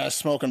wasn't the guy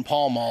smoking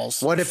Pall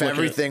Malls. What if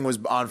everything was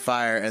on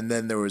fire and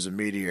then there was a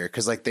meteor?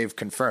 Because they've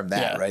confirmed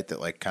that, right?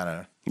 That kind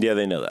of. Yeah,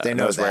 they know that. They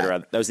know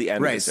that. That was the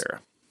end of this era.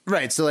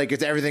 Right, so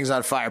if everything's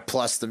on fire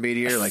plus the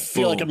meteor, I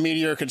feel like a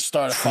meteor could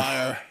start a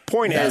fire.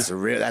 Point is,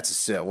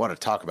 what a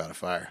talk about a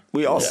fire.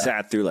 We all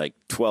sat through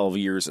 12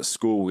 years of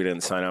school we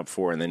didn't sign up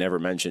for, and they never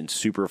mentioned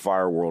Super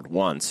Fire World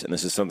once. And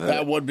this is something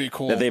that would be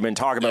cool that they've been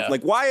talking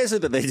about. Why is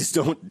it that they just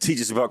don't teach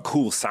us about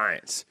cool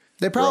science?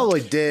 They probably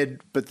did,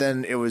 but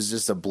then it was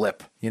just a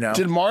blip,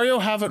 Did Mario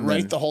have it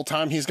right the whole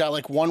time? He's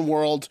got one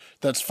world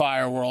that's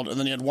Fire World, and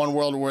then he had one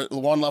world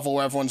one level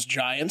where everyone's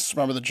giants.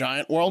 Remember the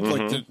giant world?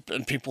 Mm-hmm.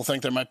 And people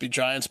think there might be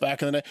giants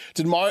back in the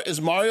day.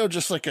 Is Mario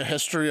just a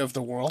history of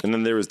the world? And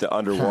then there was the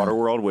underwater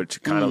world,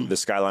 which kind of the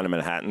skyline of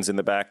Manhattan's in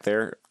the back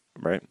there,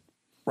 right?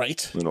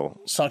 Right. Little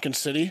sunken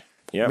city.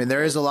 Yeah. I mean,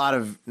 there is a lot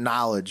of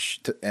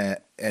knowledge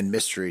and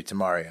mystery to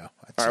Mario.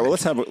 All right. Well,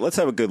 let's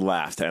have a good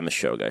laugh to end the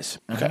show, guys.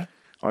 Okay.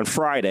 On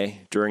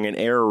Friday, during an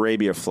Air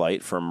Arabia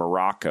flight from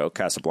Morocco,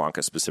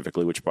 Casablanca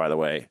specifically, which, by the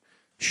way,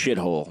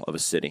 shithole of a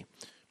city.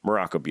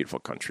 Morocco, beautiful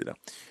country,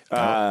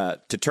 though.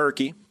 To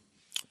Turkey,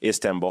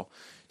 Istanbul,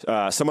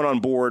 someone on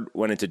board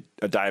went into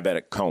a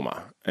diabetic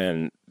coma,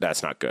 and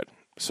that's not good.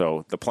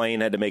 So the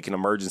plane had to make an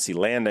emergency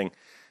landing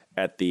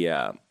at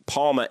the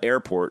Palma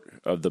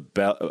airport of the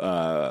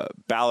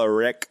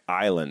Balearic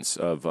Islands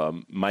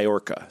of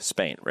Mallorca,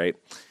 Spain, right?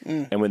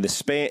 And when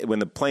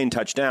the plane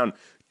touched down,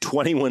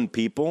 21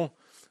 people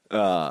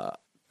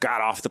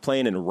got off the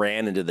plane and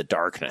ran into the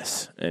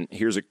darkness. And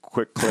here's a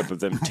quick clip of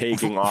them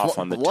taking off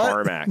on the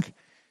tarmac.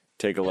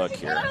 Take a look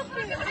here.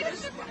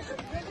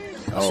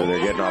 So they're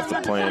getting off the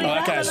plane. Oh,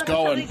 that guy's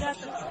going.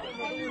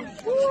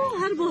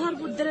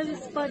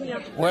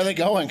 Where are they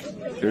going?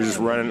 They're just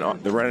running.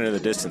 They're running in the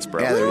distance,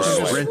 bro. Yeah,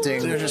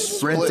 they're just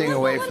sprinting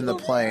away from the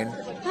plane.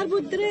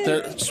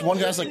 One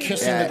guy's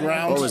kissing the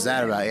ground. What was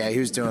that about? Yeah, he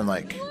was doing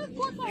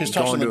he's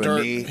touching the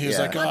dirt. He's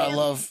like,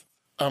 oh,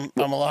 I'm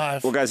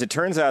alive. Well, guys, it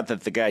turns out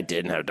that the guy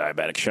didn't have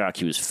diabetic shock.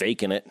 He was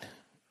faking it.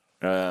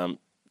 To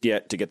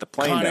get the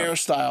plane Con down. Air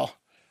style.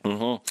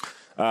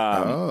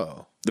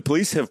 Mm-hmm. The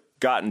police have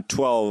gotten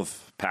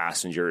 12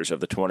 passengers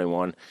of the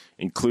 21,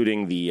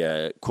 including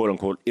the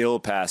quote-unquote ill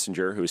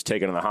passenger who was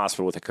taken to the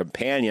hospital with a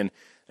companion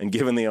and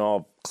given the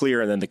all clear,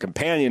 and then the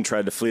companion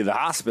tried to flee the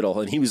hospital,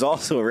 and he was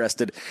also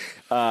arrested.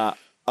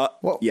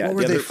 What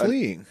were they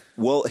fleeing?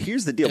 Well,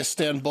 here's the deal.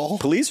 Istanbul.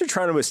 Police are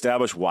trying to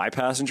establish why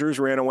passengers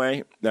ran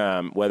away,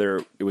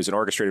 whether it was an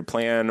orchestrated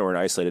plan or an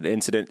isolated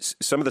incident.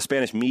 Some of the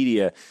Spanish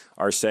media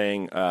are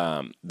saying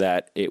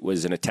that it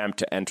was an attempt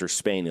to enter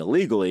Spain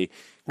illegally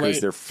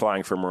because they're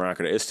flying from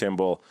Morocco to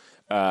Istanbul,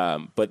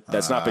 but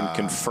that's not been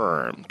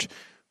confirmed.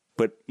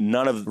 but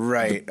none of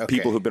Right, the okay.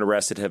 people who've been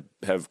arrested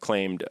have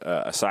claimed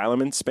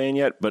asylum in Spain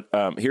yet. But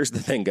here's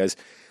the thing, guys.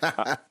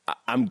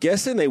 I'm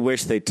guessing they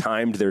wish they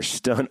timed their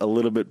stunt a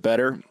little bit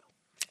better.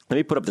 Let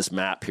me put up this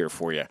map here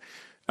for you.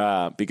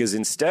 Because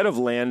instead of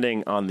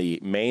landing on the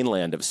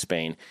mainland of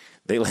Spain,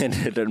 they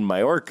landed in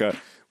Majorca,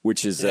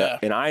 which is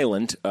an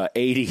island,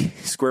 80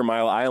 square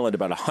mile island,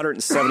 about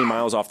 170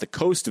 miles off the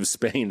coast of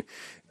Spain,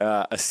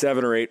 a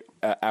 7 or 8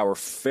 hour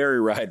ferry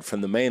ride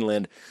from the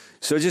mainland.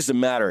 So it's just a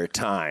matter of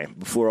time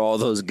before all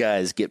those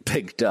guys get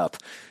picked up.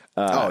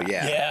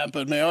 Yeah,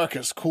 but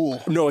Majorca's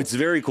cool. No, it's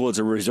very cool. It's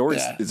a resort.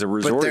 Yeah. It's a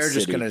resort. But they're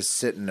just city. going to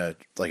sit in a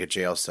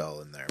jail cell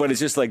in there. But it's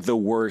just like the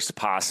worst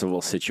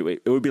possible situation.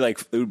 It would be like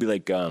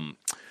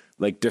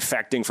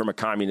defecting from a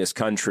communist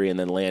country and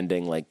then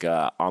landing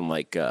on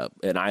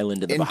an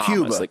island in the Bahamas.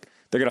 Cuba. Like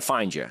they're gonna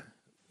find you,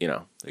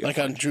 Like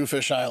on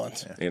Jewfish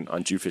Island.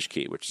 on Jewfish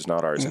Key, which is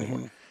not ours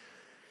anymore.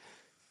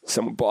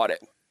 Someone bought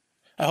it.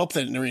 I hope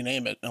they didn't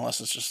rename it unless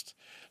it's just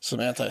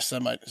some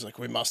anti-Semite. He's like,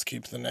 we must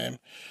keep the name.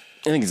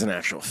 I think it's an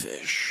actual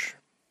fish.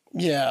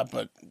 Yeah,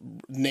 but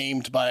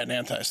named by an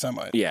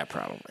anti-Semite. Yeah,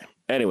 probably.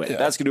 Anyway,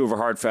 that's gonna do it for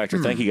Hard Factor.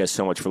 Thank you guys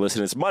so much for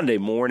listening. It's Monday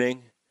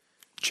morning.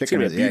 It's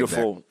gonna be a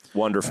beautiful,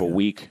 wonderful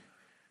week.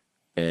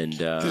 And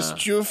This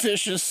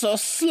Jewfish is so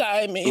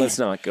slimy. let's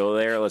not go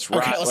there. Let's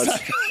rock.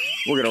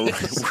 We're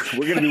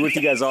gonna be with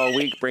you guys all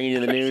week, bringing you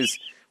the news.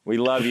 We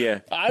love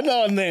you. I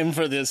know a name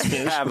for this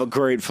fish. Have a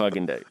great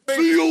fucking day.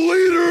 See you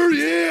later.